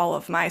use of all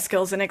of my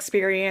skills and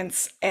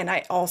experience. And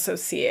I also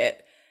see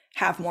it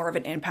have more of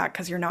an impact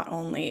because you're not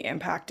only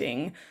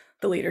impacting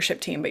the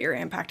leadership team, but you're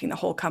impacting the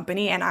whole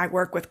company. And I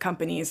work with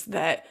companies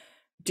that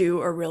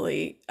do a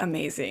really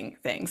amazing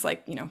things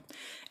like,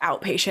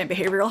 outpatient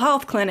behavioral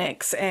health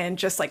clinics and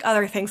just like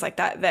other things like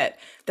that, that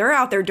they're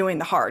out there doing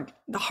the hard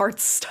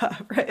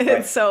stuff. Right?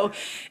 And so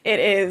it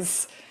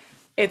is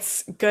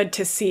it's good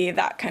to see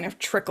that kind of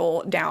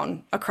trickle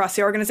down across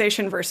the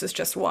organization versus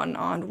just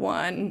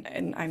one-on-one.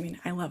 And I mean,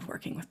 I love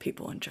working with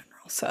people in general.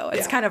 So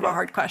it's kind of a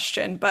hard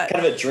question, but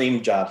kind of a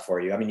dream job for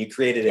you. I mean, you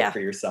created it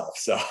for yourself.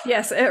 So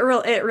yes, it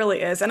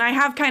really is. And I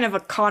have kind of a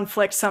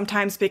conflict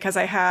sometimes because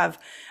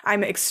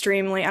I'm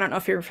extremely, I don't know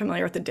if you're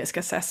familiar with the DISC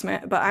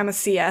assessment, but I'm a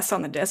CS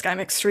on the DISC. I'm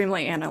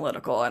extremely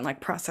analytical and like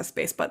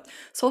process-based, but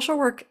social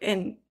work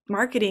and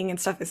marketing and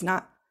stuff is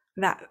not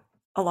that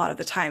a lot of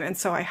the time. And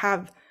so I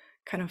have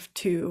kind of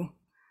two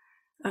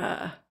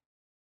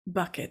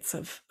buckets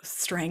of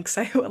strengths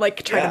I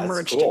like try to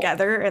merge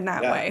together in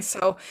that way.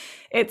 So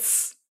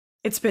it's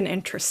been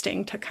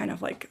interesting to kind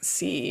of like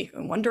see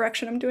in one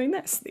direction I'm doing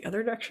this, the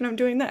other direction I'm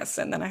doing this,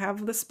 and then I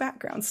have this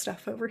background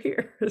stuff over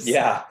here.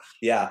 So.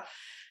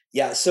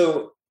 Yeah.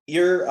 So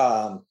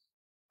your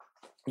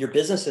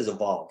business has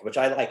evolved, which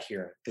I like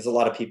hearing, because a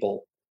lot of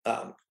people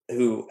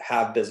who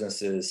have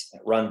businesses,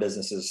 run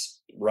businesses,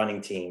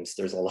 running teams,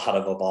 there's a lot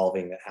of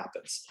evolving that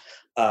happens.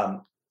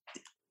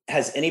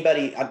 Has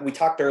anybody, we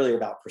talked earlier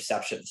about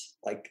perceptions,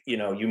 like,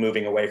 you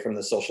moving away from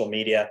the social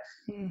media.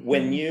 Mm-hmm.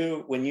 When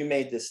you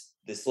made this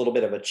little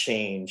bit of a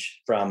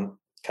change from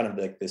kind of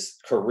like this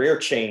career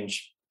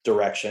change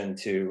direction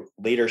to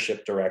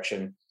leadership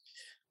direction,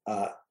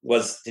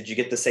 did you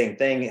get the same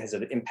thing? Has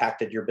it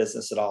impacted your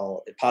business at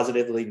all,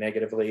 positively,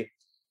 negatively?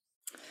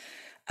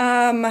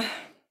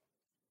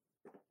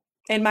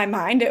 In my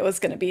mind, it was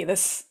going to be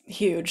this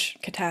huge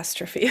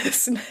catastrophe.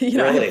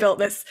 Really? I built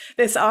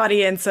this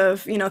audience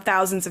of,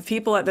 thousands of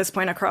people at this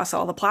point across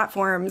all the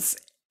platforms,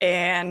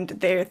 and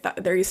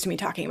they're used to me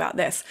talking about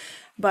this.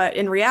 But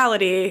in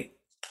reality,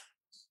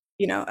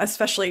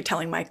 especially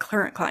telling my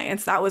current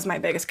clients, that was my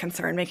biggest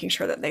concern, making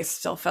sure that they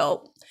still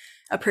felt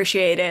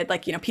appreciated.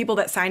 Like, people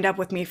that signed up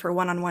with me for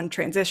one-on-one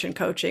transition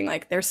coaching,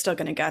 like they're still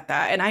going to get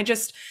that. And I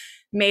just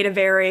made a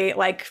very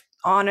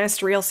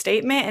honest, real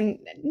statement, and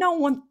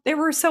they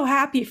were so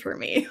happy for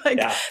me.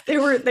 They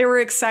were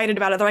excited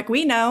about it. They're like,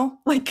 we know,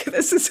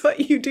 this is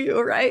what you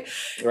do, right?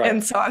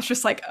 And so I was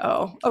just like,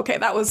 oh, okay,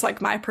 that was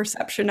my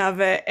perception of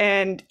it.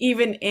 And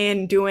even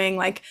in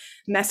doing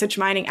message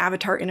mining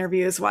avatar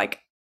interviews,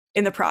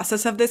 in the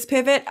process of this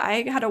pivot,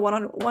 I had a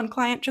one-on-one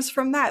client just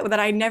from that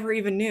I never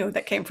even knew,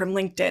 that came from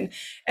LinkedIn.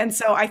 And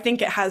so I think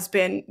it has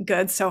been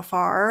good so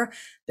far.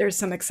 There's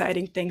some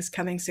exciting things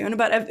coming soon,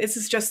 but this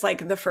is just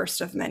the first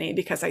of many,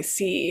 because I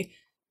see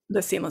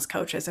the Seamless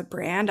Coach as a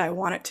brand. I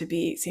want it to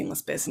be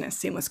seamless business,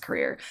 seamless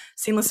career,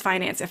 seamless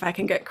finance, if I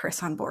can get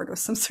Chris on board with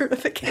some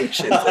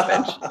certifications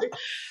eventually.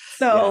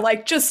 So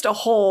just a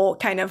whole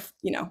kind of,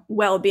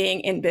 well-being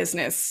in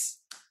business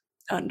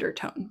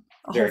undertone,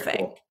 a whole thing.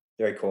 Cool.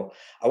 Very cool.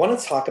 I want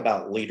to talk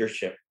about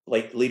leadership,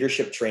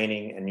 leadership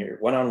training and your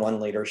one-on-one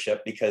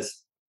leadership,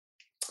 because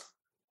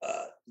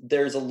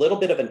there's a little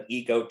bit of an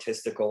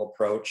egotistical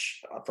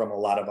approach from a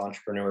lot of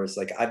entrepreneurs.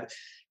 I've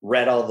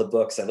read all the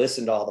books, I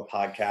listened to all the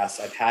podcasts,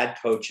 I've had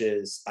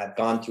coaches, I've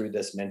gone through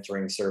this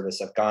mentoring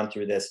service, I've gone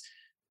through this.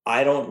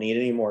 I don't need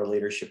any more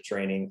leadership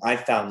training. I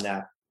found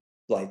that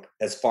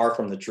as far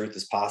from the truth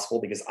as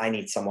possible, because I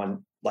need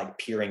someone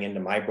peering into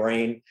my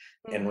brain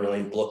and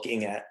really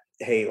looking at,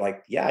 hey,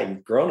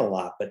 you've grown a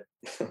lot, but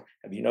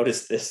have you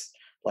noticed this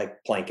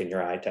plank in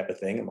your eye type of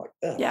thing? I'm like,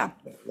 oh, yeah,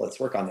 let's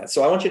work on that.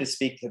 So I want you to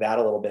speak to that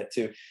a little bit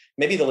too.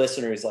 Maybe the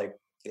listener is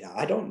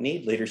I don't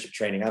need leadership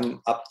training.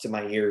 I'm up to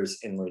my ears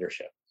in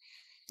leadership.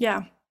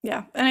 Yeah.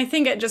 Yeah. And I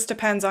think it just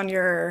depends on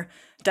your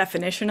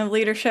definition of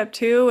leadership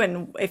too.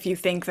 And if you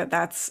think that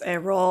that's a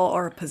role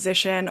or a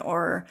position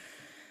or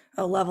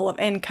a level of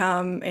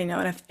income,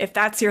 and if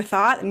that's your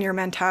thought and your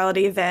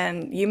mentality,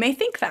 then you may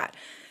think that.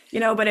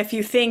 But if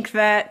you think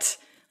that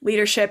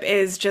leadership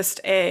is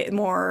just a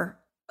more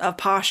of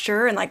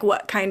posture and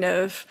what kind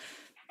of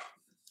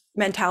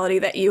mentality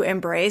that you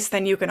embrace,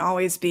 then you can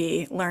always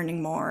be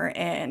learning more.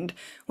 And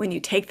when you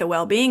take the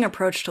well-being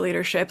approach to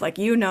leadership,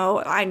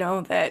 I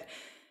know that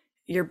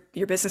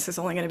your business is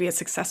only going to be as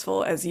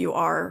successful as you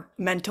are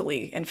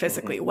mentally and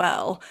physically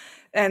well.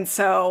 And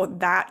so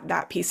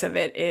that piece of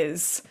it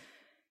is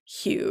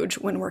huge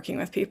when working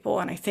with people.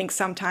 And I think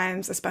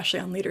sometimes,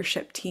 especially on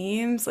leadership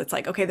teams, it's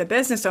okay, the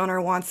business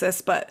owner wants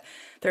this, but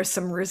there's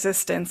some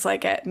resistance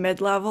at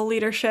mid-level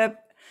leadership.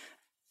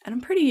 And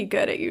I'm pretty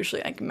good at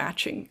usually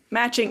matching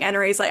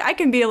energies. I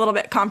can be a little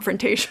bit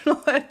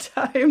confrontational at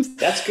times.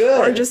 That's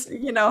good. Or just,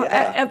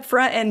 up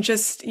front and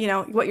just,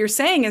 what you're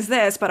saying is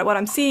this, but what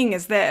I'm seeing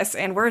is this,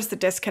 and where's the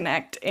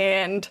disconnect?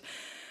 And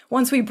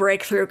once we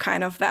break through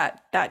kind of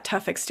that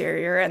tough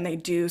exterior and they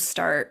do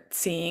start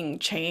seeing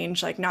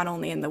change, not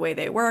only in the way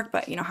they work,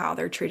 but, how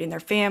they're treating their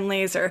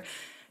families or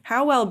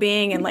how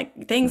well-being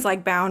and things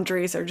like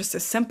boundaries or just a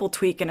simple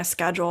tweak in a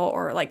schedule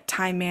or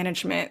time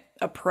management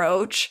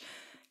approach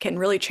can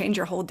really change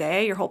your whole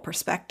day, your whole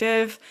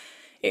perspective.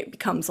 It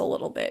becomes a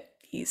little bit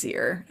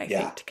easier, I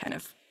think, to kind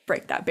of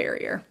break that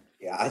barrier.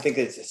 Yeah, I think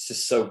it's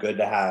just so good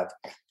to have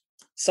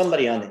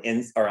somebody on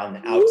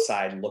the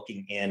outside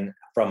looking in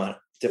from a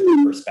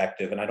different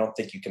perspective. And I don't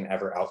think you can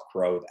ever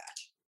outgrow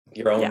that.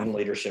 Your own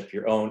leadership,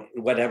 your own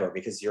whatever,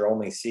 because you're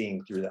only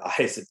seeing through the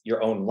eyes of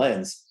your own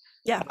lens.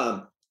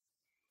 Yeah.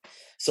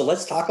 So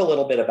let's talk a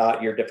little bit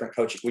about your different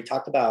coaching. We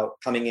talked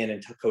about coming in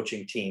and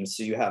coaching teams.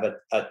 So you have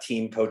a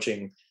team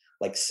coaching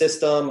like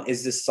system.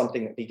 Is this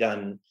something that be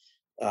done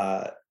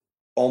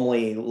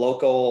only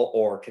local,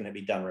 or can it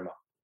be done remote?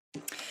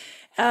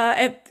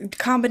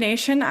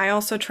 Combination. I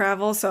also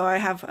travel, so I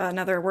have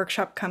another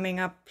workshop coming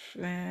up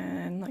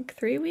in like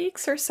 3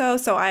 weeks or so.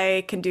 So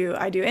I do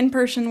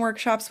in-person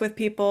workshops with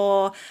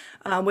people,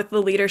 with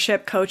the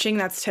leadership coaching.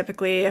 That's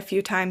typically a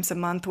few times a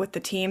month with the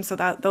team. So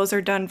those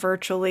are done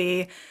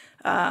virtually.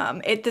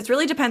 It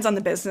really depends on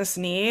the business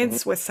needs.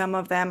 Mm-hmm. With some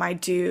of them, I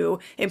do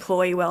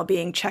employee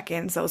well-being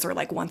check-ins. Those are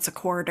like once a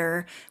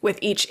quarter with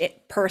each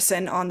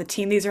person on the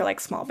team. These are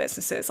like small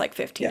businesses, like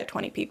 15 to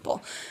 20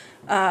 people.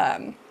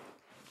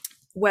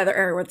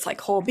 Whether it's like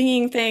whole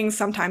being things,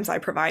 sometimes I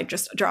provide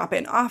just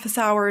drop-in office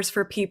hours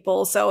for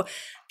people. So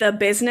the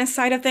business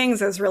side of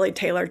things is really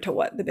tailored to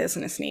what the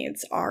business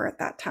needs are at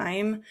that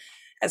time.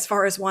 As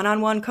far as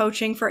one-on-one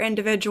coaching for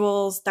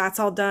individuals, that's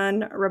all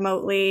done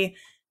remotely.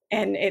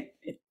 And it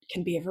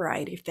can be a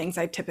variety of things.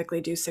 I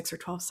typically do 6 or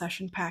 12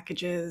 session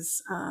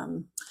packages. I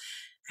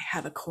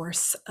have a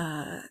course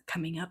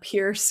coming up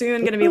here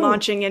soon, going to be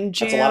launching in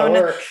June. That's a lot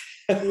of work.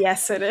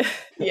 Yes, it is.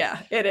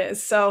 Yeah, it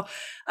is. So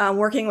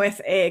working with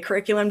a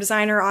curriculum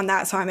designer on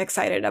that. So I'm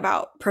excited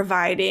about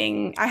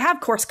providing, I have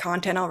course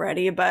content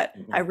already, but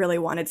I really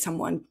wanted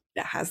someone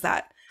that has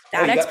that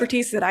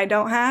expertise that I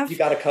don't have. You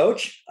got a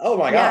coach? Oh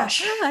my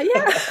gosh.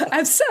 Yeah, I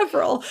have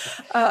several.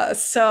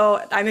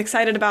 So I'm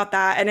excited about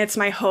that. And it's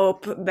my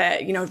hope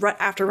that,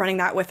 after running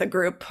that with a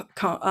group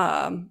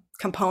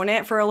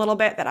component for a little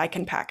bit, that I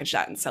can package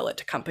that and sell it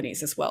to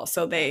companies as well.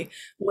 So they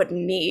wouldn't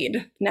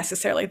need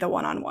necessarily the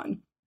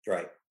one-on-one.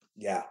 Right.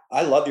 Yeah.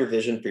 I love your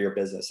vision for your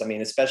business. I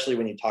mean, especially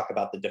when you talk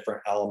about the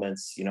different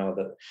elements, you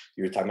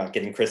were talking about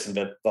getting Chris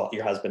involved,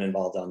 your husband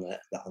involved on the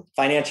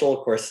financial,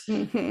 of course.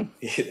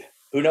 Mm-hmm.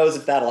 Who knows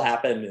if that'll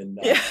happen, and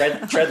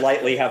tread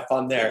lightly, have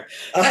fun there.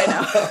 I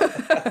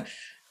know.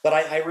 But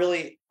I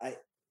really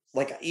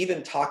like,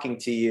 even talking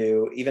to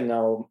you, even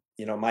though,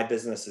 my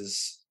business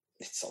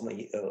it's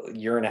only a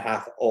year and a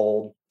half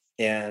old,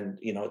 and,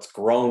 it's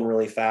grown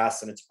really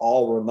fast and it's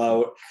all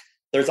remote.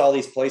 There's all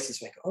these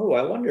places like, oh,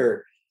 I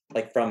wonder,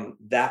 like, from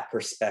that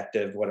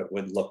perspective, what it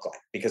would look like,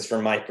 because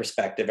from my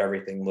perspective,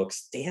 everything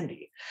looks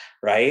dandy.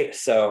 Right.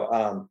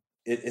 So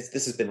this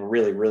has been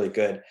really, really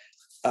good.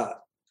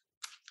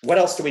 What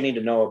else do we need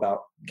to know about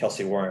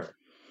Kelsey Warren?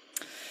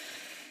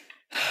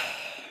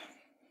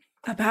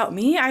 About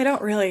me? I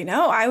don't really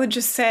know. I would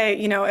just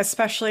say,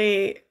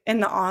 especially in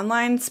the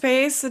online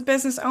space of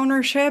business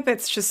ownership,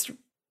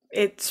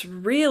 it's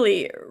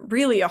really,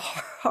 really a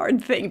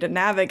hard thing to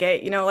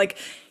navigate, like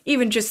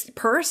even just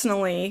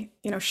personally,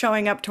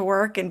 showing up to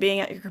work and being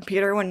at your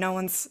computer when no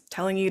one's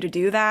telling you to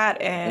do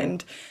that.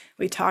 And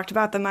we talked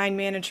about the mind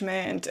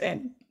management,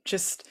 and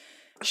just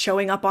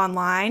showing up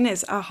online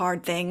is a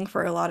hard thing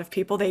for a lot of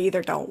people. They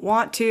either don't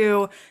want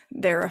to,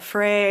 they're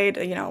afraid,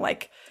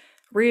 like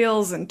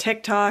reels and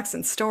TikToks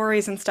and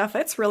stories and stuff.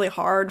 It's really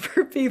hard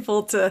for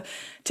people to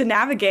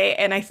navigate.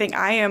 And I think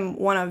I am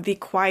one of the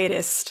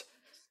quietest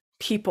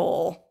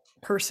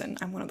person.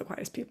 I'm one of the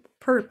quietest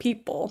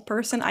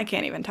person. I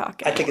can't even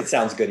talk anymore. I think it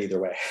sounds good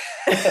either way.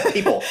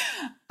 People.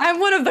 I'm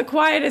one of the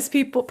quietest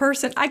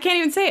person. I can't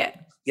even say it.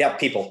 Yeah,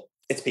 people.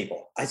 It's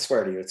people. I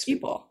swear to you, it's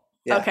people.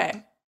 Yeah.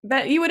 Okay.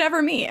 That you would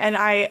ever meet. And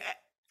I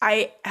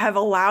have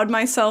allowed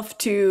myself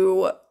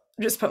to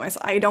just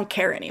I don't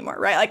care anymore,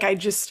 right? Like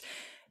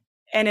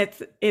and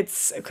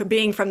it's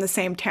being from the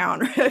same town,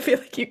 right? I feel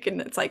like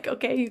it's like,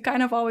 okay, you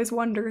kind of always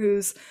wonder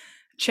who's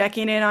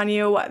checking in on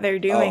you, what they're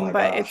doing,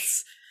 but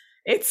gosh.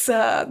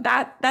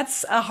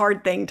 That's a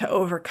hard thing to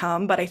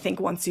overcome. But I think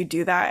once you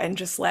do that and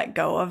just let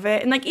go of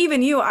it, and like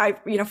even you,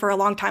 for a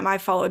long time I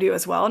followed you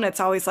as well. And it's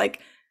always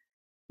like,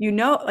 you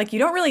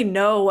don't really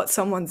know what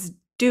someone's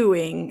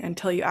doing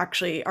until you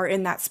actually are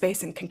in that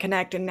space and can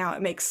connect. And now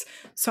it makes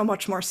so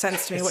much more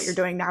sense to me what you're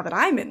doing now that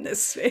I'm in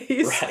this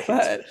space. Right.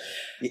 But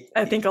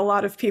I think a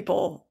lot of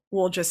people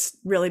will just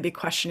really be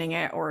questioning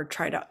it, or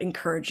try to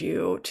encourage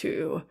you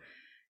to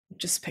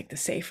just pick the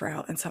safe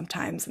route. And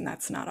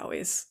that's not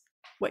always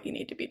what you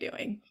need to be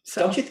doing.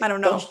 So I don't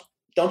know.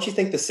 Don't you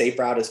think the safe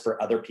route is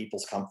for other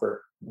people's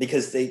comfort?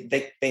 Because they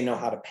know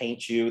how to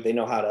paint you. They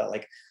know how to,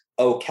 like,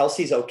 oh,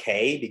 Kelsey's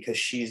okay because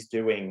she's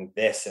doing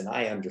this, and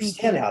I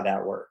understand how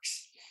that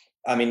works.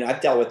 I mean,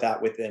 I've dealt with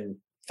that within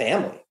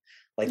family.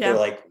 Like, they're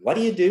like, what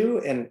do you do?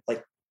 And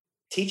like,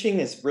 teaching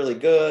is really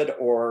good.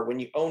 Or when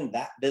you own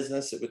that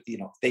business, it would,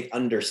 they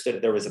understood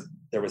it. There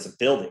was a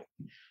building.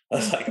 I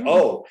was like,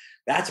 oh,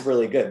 that's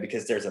really good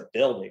because there's a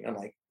building. I'm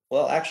like,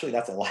 well, actually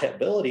that's a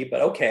liability,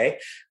 but okay.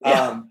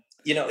 Yeah.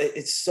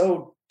 It's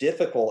so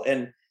difficult.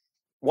 And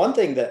one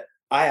thing that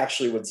I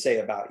actually would say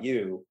about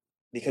you,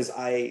 because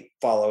I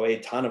follow a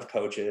ton of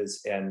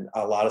coaches and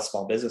a lot of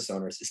small business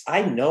owners, is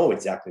I know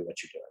exactly what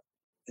you're doing.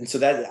 And so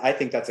that, I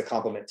think that's a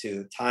compliment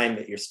to the time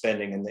that you're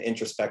spending and the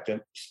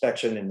introspection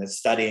and the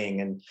studying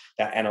and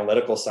that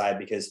analytical side,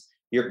 because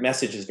your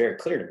message is very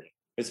clear to me.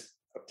 Because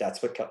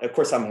that's what, of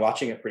course, I'm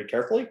watching it pretty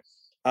carefully,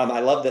 I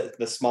love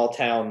the small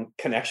town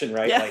connection,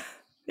 right? Yeah. Like,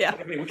 Yeah.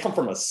 I mean, we come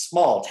from a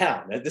small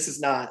town. This is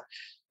not,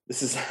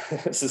 this is,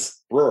 this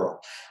is rural.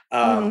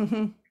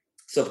 Hmm.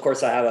 So of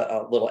course I have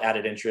a little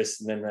added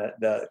interest, and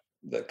then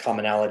the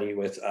commonality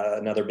with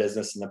another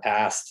business in the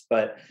past,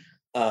 but,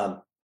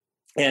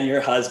 and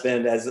your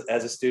husband as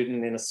a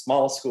student in a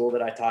small school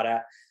that I taught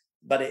at,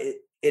 but it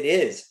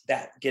is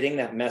that getting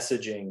that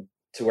messaging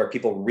to where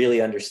people really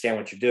understand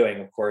what you're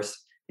doing. Of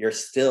course, you're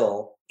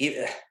still,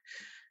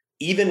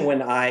 even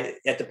when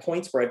at the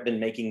points where I've been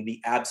making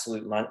the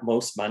absolute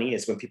most money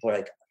is when people are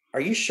like,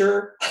 are you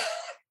sure?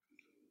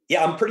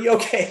 Yeah, I'm pretty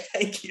okay.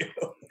 Thank you.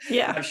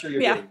 Yeah. I'm sure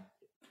you're Yeah. getting.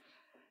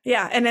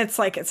 Yeah. And it's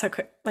like, it's a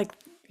quick, like,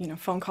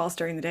 phone calls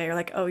during the day are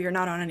like, oh, you're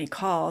not on any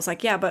calls.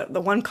 Like, yeah, but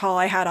the one call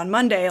I had on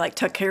Monday, like,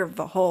 took care of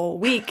the whole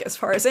week as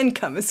far as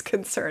income is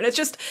concerned.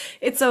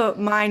 It's a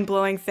mind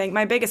blowing thing.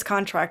 My biggest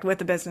contract with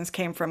the business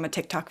came from a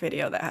TikTok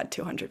video that had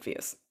 200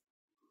 views.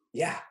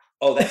 Yeah.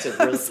 Oh, that's a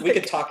really, we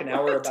could talk an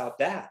hour what? about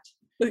that.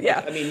 Yeah.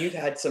 Like, I mean, you've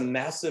had some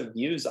massive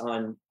views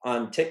on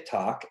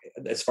TikTok,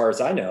 as far as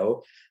I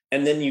know.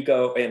 And then you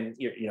go and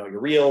your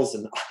reels,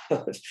 and I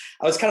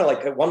was kind of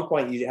like, at one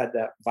point you had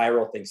that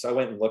viral thing. So I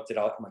went and looked at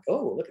all, I'm like,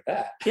 oh, look at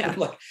that. Yeah.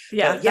 Like,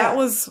 yeah. That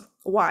was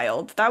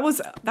wild.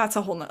 That's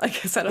a whole nother,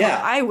 like I said,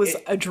 I was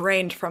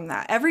drained from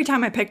that. Every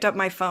time I picked up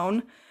my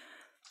phone,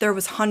 there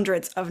was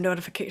hundreds of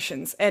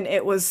notifications, and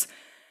it was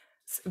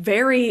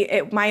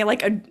my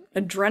like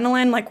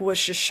adrenaline like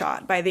was just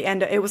shot by the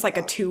end. It was like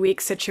a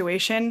 2-week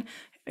situation.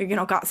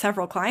 Got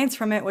several clients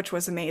from it, which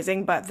was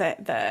amazing, but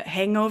the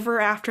hangover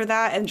after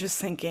that, and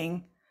just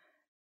thinking,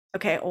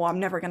 okay, well, I'm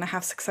never going to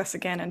have success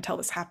again until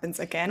this happens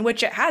again,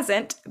 which it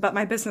hasn't, but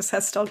my business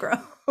has still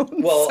grown.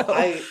 Well, so.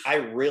 I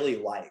really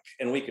like,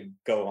 and we could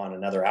go on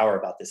another hour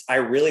about this. I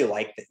really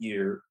like that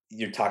you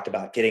talked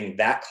about getting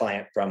that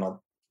client from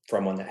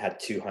one that had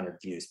 200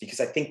 views, because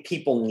I think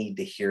people need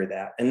to hear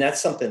that. And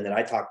that's something that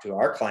I talk to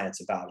our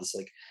clients about, is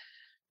like,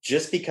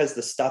 just because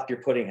the stuff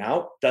you're putting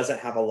out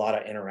doesn't have a lot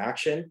of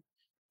interaction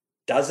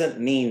doesn't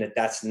mean that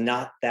that's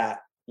not that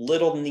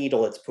little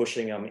needle it's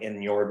pushing them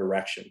in your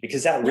direction,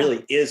 because that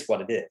really is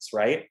what it is,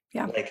 right?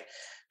 Yeah. Like,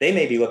 they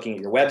may be looking at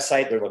your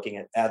website, they're looking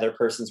at other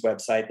person's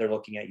website, they're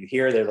looking at you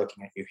here, they're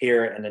looking at you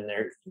here, and then they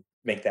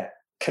make that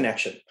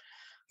connection.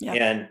 Yeah.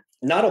 And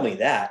not only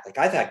that, like,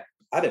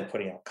 I've been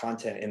putting out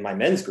content in my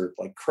men's group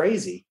like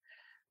crazy,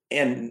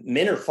 and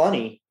men are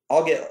funny.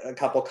 I'll get a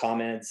couple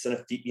comments and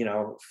a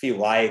few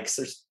likes.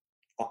 There's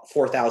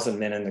 4,000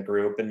 men in the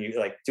group, and you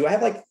like, do I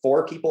have like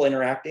 4 people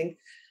interacting?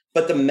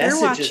 But the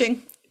message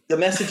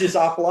is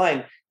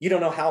offline. You don't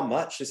know how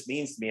much this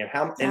means to me, and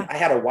I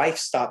had a wife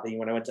stop me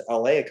when I went to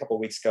LA a couple of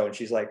weeks ago, and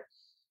she's like,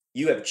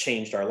 you have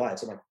changed our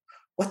lives. I'm like,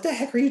 what the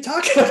heck are you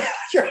talking about?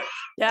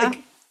 Like,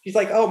 she's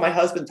like, oh, my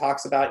husband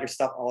talks about your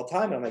stuff all the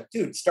time. And I'm like,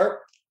 dude,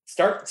 start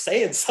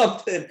saying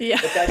something.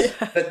 Yeah.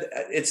 But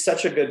it's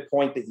such a good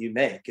point that you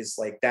make, is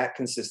like that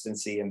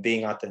consistency and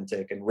being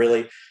authentic, and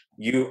really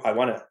I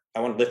want to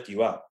lift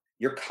you up.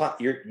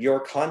 Your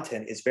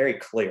content is very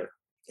clear,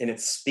 and it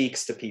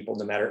speaks to people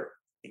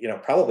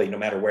probably no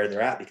matter where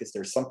they're at, because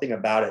there's something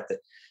about it that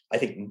I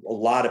think a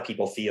lot of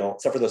people feel,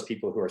 except for those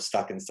people who are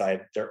stuck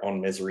inside their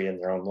own misery in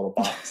their own little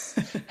box.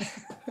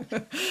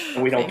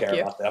 And we don't care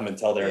about them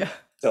until they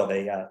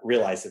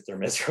realize that they're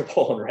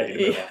miserable and ready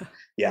to move on.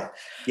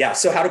 Yeah.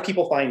 So how do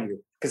people find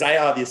you? Because I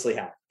obviously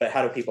have, but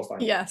how do people find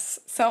you? Yes.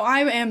 So I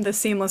am the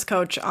Seamless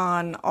Coach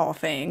on all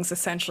things,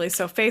 essentially.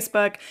 So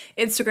Facebook,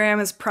 Instagram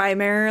is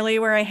primarily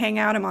where I hang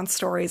out. I'm on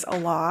stories a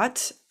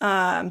lot.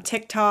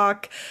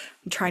 TikTok,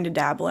 I'm trying to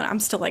dabble in. I'm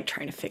still like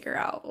trying to figure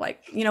out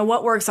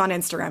what works on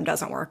Instagram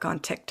doesn't work on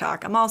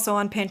TikTok. I'm also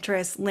on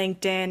Pinterest,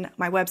 LinkedIn.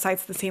 My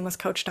website's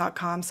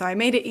theseamlesscoach.com. So I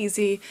made it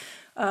easy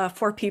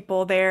for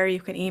people there.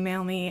 You can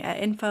email me at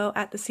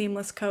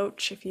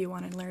info@theseamlesscoach if you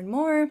want to learn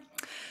more.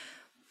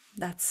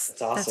 That's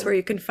awesome. That's where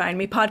you can find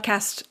me.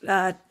 Podcast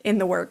in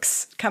the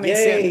works, coming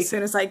soon, as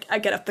soon as I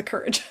get up the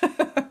courage.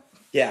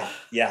 Yeah.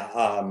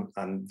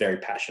 I'm very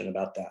passionate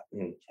about that.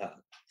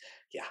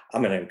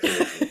 I'm going to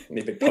encourage you.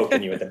 Maybe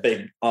poking you with a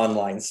big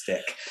online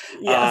stick.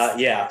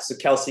 Yes. So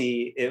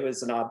Kelsey, it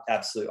was an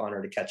absolute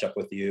honor to catch up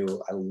with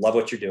you. I love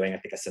what you're doing. I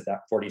think I said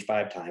that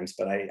 45 times,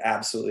 but I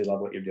absolutely love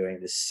what you're doing.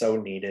 It is so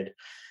needed.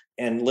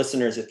 And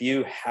listeners, if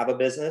you have a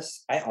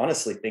business, I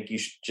honestly think you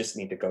should just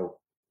need to go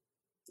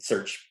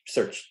search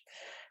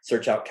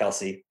out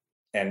Kelsey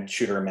and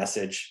shoot her a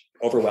message,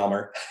 overwhelm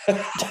her.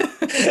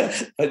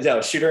 But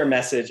no, shoot her a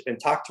message and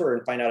talk to her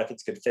and find out if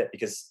it's a good fit,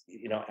 because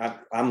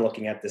I'm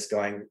looking at this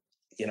going,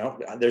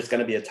 there's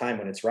going to be a time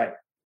when it's right.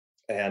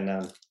 And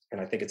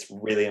I think it's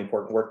really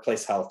important.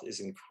 Workplace health is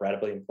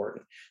incredibly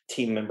important.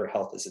 Team member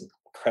health is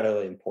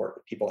incredibly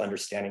important. People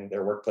understanding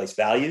their workplace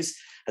values.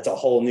 That's a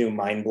whole new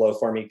mind blow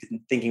for me,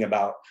 thinking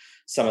about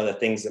some of the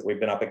things that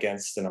we've been up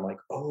against. And I'm like,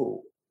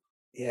 oh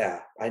yeah,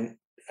 I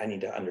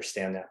need to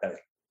understand that better.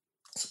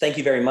 So thank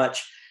you very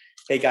much.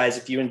 Hey guys,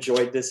 if you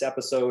enjoyed this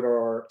episode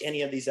or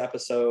any of these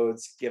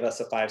episodes, give us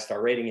a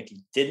 5-star rating. If you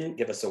didn't,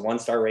 give us a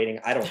 1-star rating.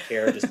 I don't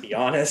care. Just be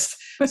honest.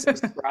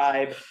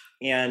 Subscribe.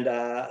 And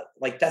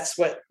like that's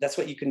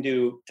what you can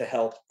do to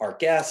help our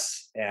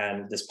guests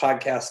and this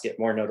podcast get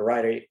more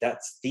notoriety.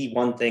 That's the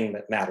one thing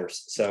that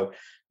matters. So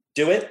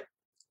do it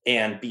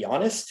and be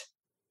honest,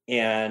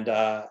 and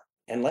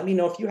let me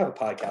know if you have a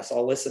podcast.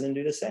 I'll listen and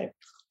do the same.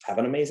 Have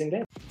an amazing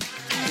day.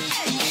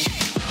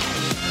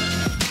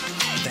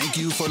 Thank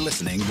you for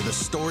listening to the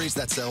Stories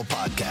That Sell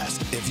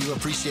podcast. If you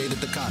appreciated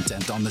the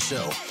content on the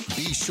show,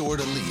 be sure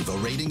to leave a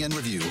rating and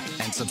review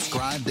and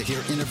subscribe to hear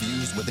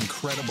interviews with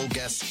incredible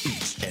guests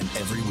each and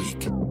every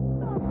week.